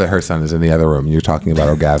 You know that her son is in the other room. You're talking about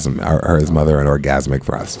orgasm, or his mother, an orgasmic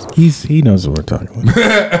thrust. He knows what we're talking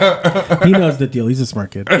about. He knows the deal. He's a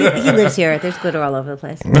smart kid. He lives here. There's glitter all over the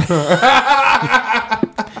place.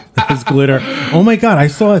 There's glitter. Oh my God! I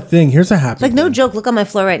saw a thing. Here's a happy. Like, no joke. Look on my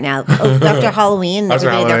floor right now. After Halloween, every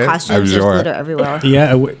day their costumes, there's glitter everywhere.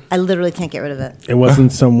 Yeah, I literally can't get rid of it. It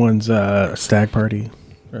wasn't someone's stag party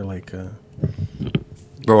or like. I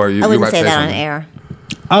wouldn't say that on air.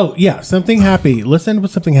 Oh yeah, something happy. Let's end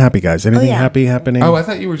with something happy, guys. Anything happy happening? Oh, I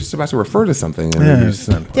thought you were just about to refer to something.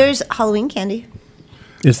 There's Halloween candy.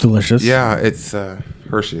 It's delicious. Yeah, it's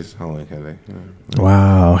Hershey's Halloween candy. Yeah.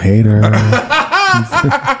 Wow, hater.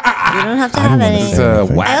 You don't have to have any. It's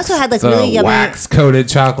I also had like really yummy wax coated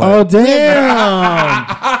chocolate. Oh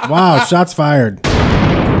damn! Wow, shots fired.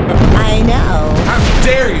 I know. How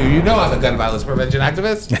dare you? You know I'm a gun violence prevention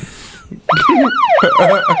activist.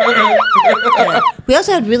 We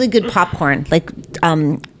also had really good popcorn, like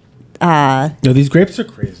No, these grapes are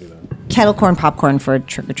crazy though. kettle corn popcorn for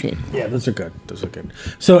trick or treat. Yeah, those are good. Those are good.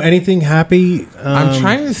 So, anything happy? I'm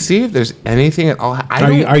trying to see if there's anything at all.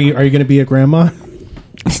 Are you going to be a grandma?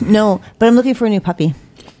 No, but I'm looking for a new puppy.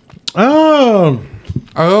 Oh,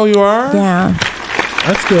 Oh, you are? Yeah,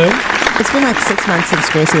 that's good. it's been like 6 months since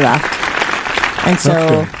Gracie left, and so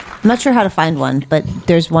That's I'm not sure how to find one, but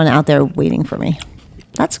there's one out there waiting for me.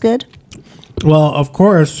 That's good. Well, of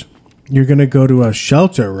course, you're going to go to a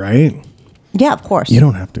shelter, right? Yeah, of course. You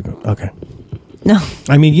don't have to go. Okay. No,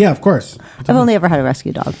 I mean, yeah, of course. I've only ever had a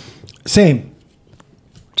rescue dog. Same.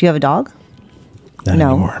 Do you have a dog? Not No.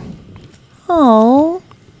 anymore. Oh,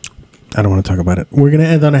 I don't want to talk about it. We're going to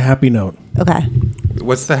end on a happy note. okay.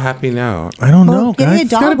 What's the happy note? I don't Well, know, getting guys. a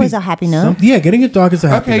It's dog gotta be was a happy note. Yeah, getting a dog is a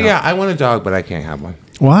happy note. Okay, yeah, I want a dog, but I can't have one.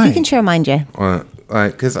 Why? You can share mine, Jay.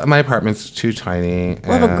 Because my apartment's too tiny.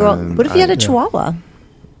 We'll have a girl. and What if you had a I- chihuahua?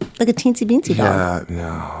 Like a teensy beansy dog. Yeah,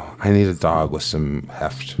 no. I need a dog with some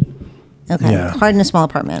heft. Okay. Yeah. Hard in a small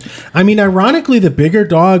apartment. I mean, ironically, the bigger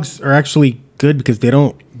dogs are actually good because they're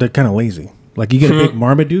kind of lazy. Like you get a big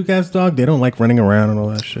Marmaduke ass dog, they don't like running around and all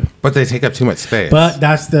that shit. But they take up too much space. But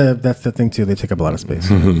that's the thing too. They take up a lot of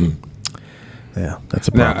space. Yeah, that's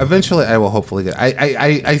a now, problem. eventually, I will hopefully get.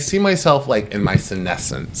 I see myself like in my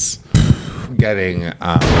senescence getting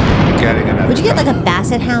another. Would you get dog. like a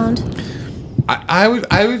basset hound? I would.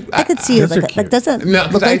 I could see you Those are like cute. doesn't No,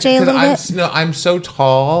 look like Jay a little bit. I'm so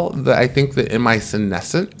tall that I think that in my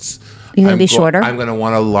senescence, You're gonna be shorter? I'm going to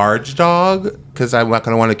want a large dog because I'm not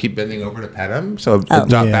going to want to keep bending over to pet him. So a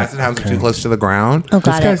dog Yeah, basset hounds are okay. too close to the ground. Oh, got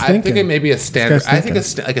This it. guy's I think thinking. it may be a standard. guy's I think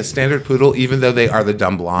thinking. like a standard poodle, even though they are the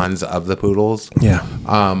dumb blondes of the poodles. Yeah.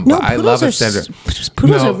 No, But I poodles love are a standard.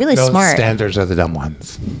 poodles are really smart. Standards are the dumb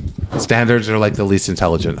ones. Standards are like the least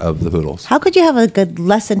intelligent of the poodles. How could you have a good,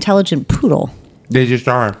 less intelligent poodle? They just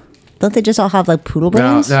are. Don't they just all have like poodle No,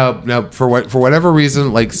 brains? no. For whatever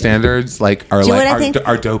reason, like standards, like are Do you know like what I think?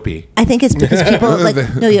 are dopey. I think it's because people like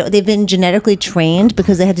they've been genetically trained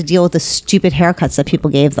because they had to deal with the stupid haircuts that people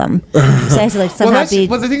gave them. So I had to like somehow be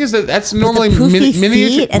Well, the thing is that that's with normally the poofy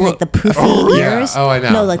miniature feet and like the poofy ears. Yeah. Oh, I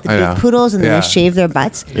know. No, like the I big know. poodles and then Yeah. they shave their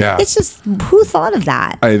butts. Yeah. It's just who thought of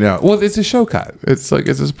that? I know. Well, it's a show cut. It's like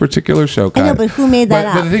it's this particular show cut. know, but who made that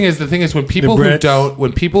But up? the thing is, when people who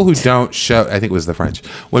Brits. don't show, I think it was the French.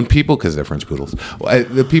 When people, because they're French poodles,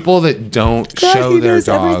 the people that don't God, show he their knows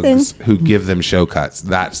dogs, everything. who give them show cuts.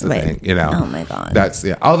 That's the Right. thing. You know. Oh, my God. That's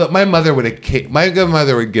Although my mother would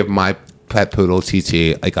give my pet poodle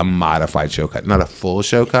TT like a modified show cut, not a full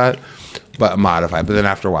show cut, but a modified. But then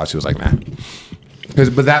after a while, she was like, nah.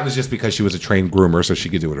 But that was just because she was a trained groomer, so she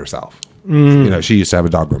could do it herself. You know, she used to have a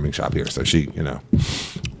dog grooming shop here, so she,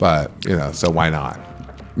 so why not?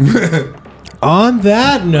 On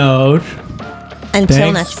that note, Until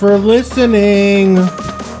thanks next for listening.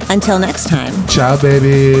 until next time. Ciao,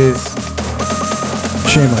 babies.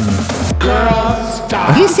 Shame on you.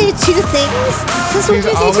 You say two things? Since when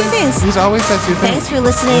did you say two things? He's always said two Thanks things. for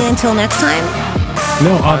listening until next time.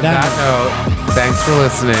 No, on On that that. note, thanks for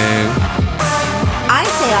listening. I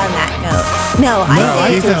say on that note. No,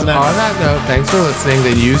 I he say said on that On that note, thanks for listening.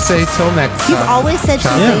 Then you say till next time. You've always said two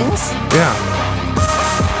Ciao. Yeah. things. Yeah.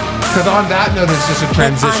 Because on that note, it's just a Like,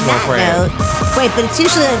 transitional on that phrase. note. Wait, but it's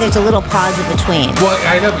usually like there's a little pause in between. Well,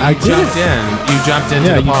 I know, but I you did jumped it. in. You jumped into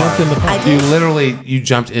Yeah, the you pause. jumped in the pause. I You did. literally, you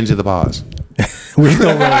jumped into the pause. We're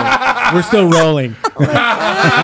still rolling. We're still rolling.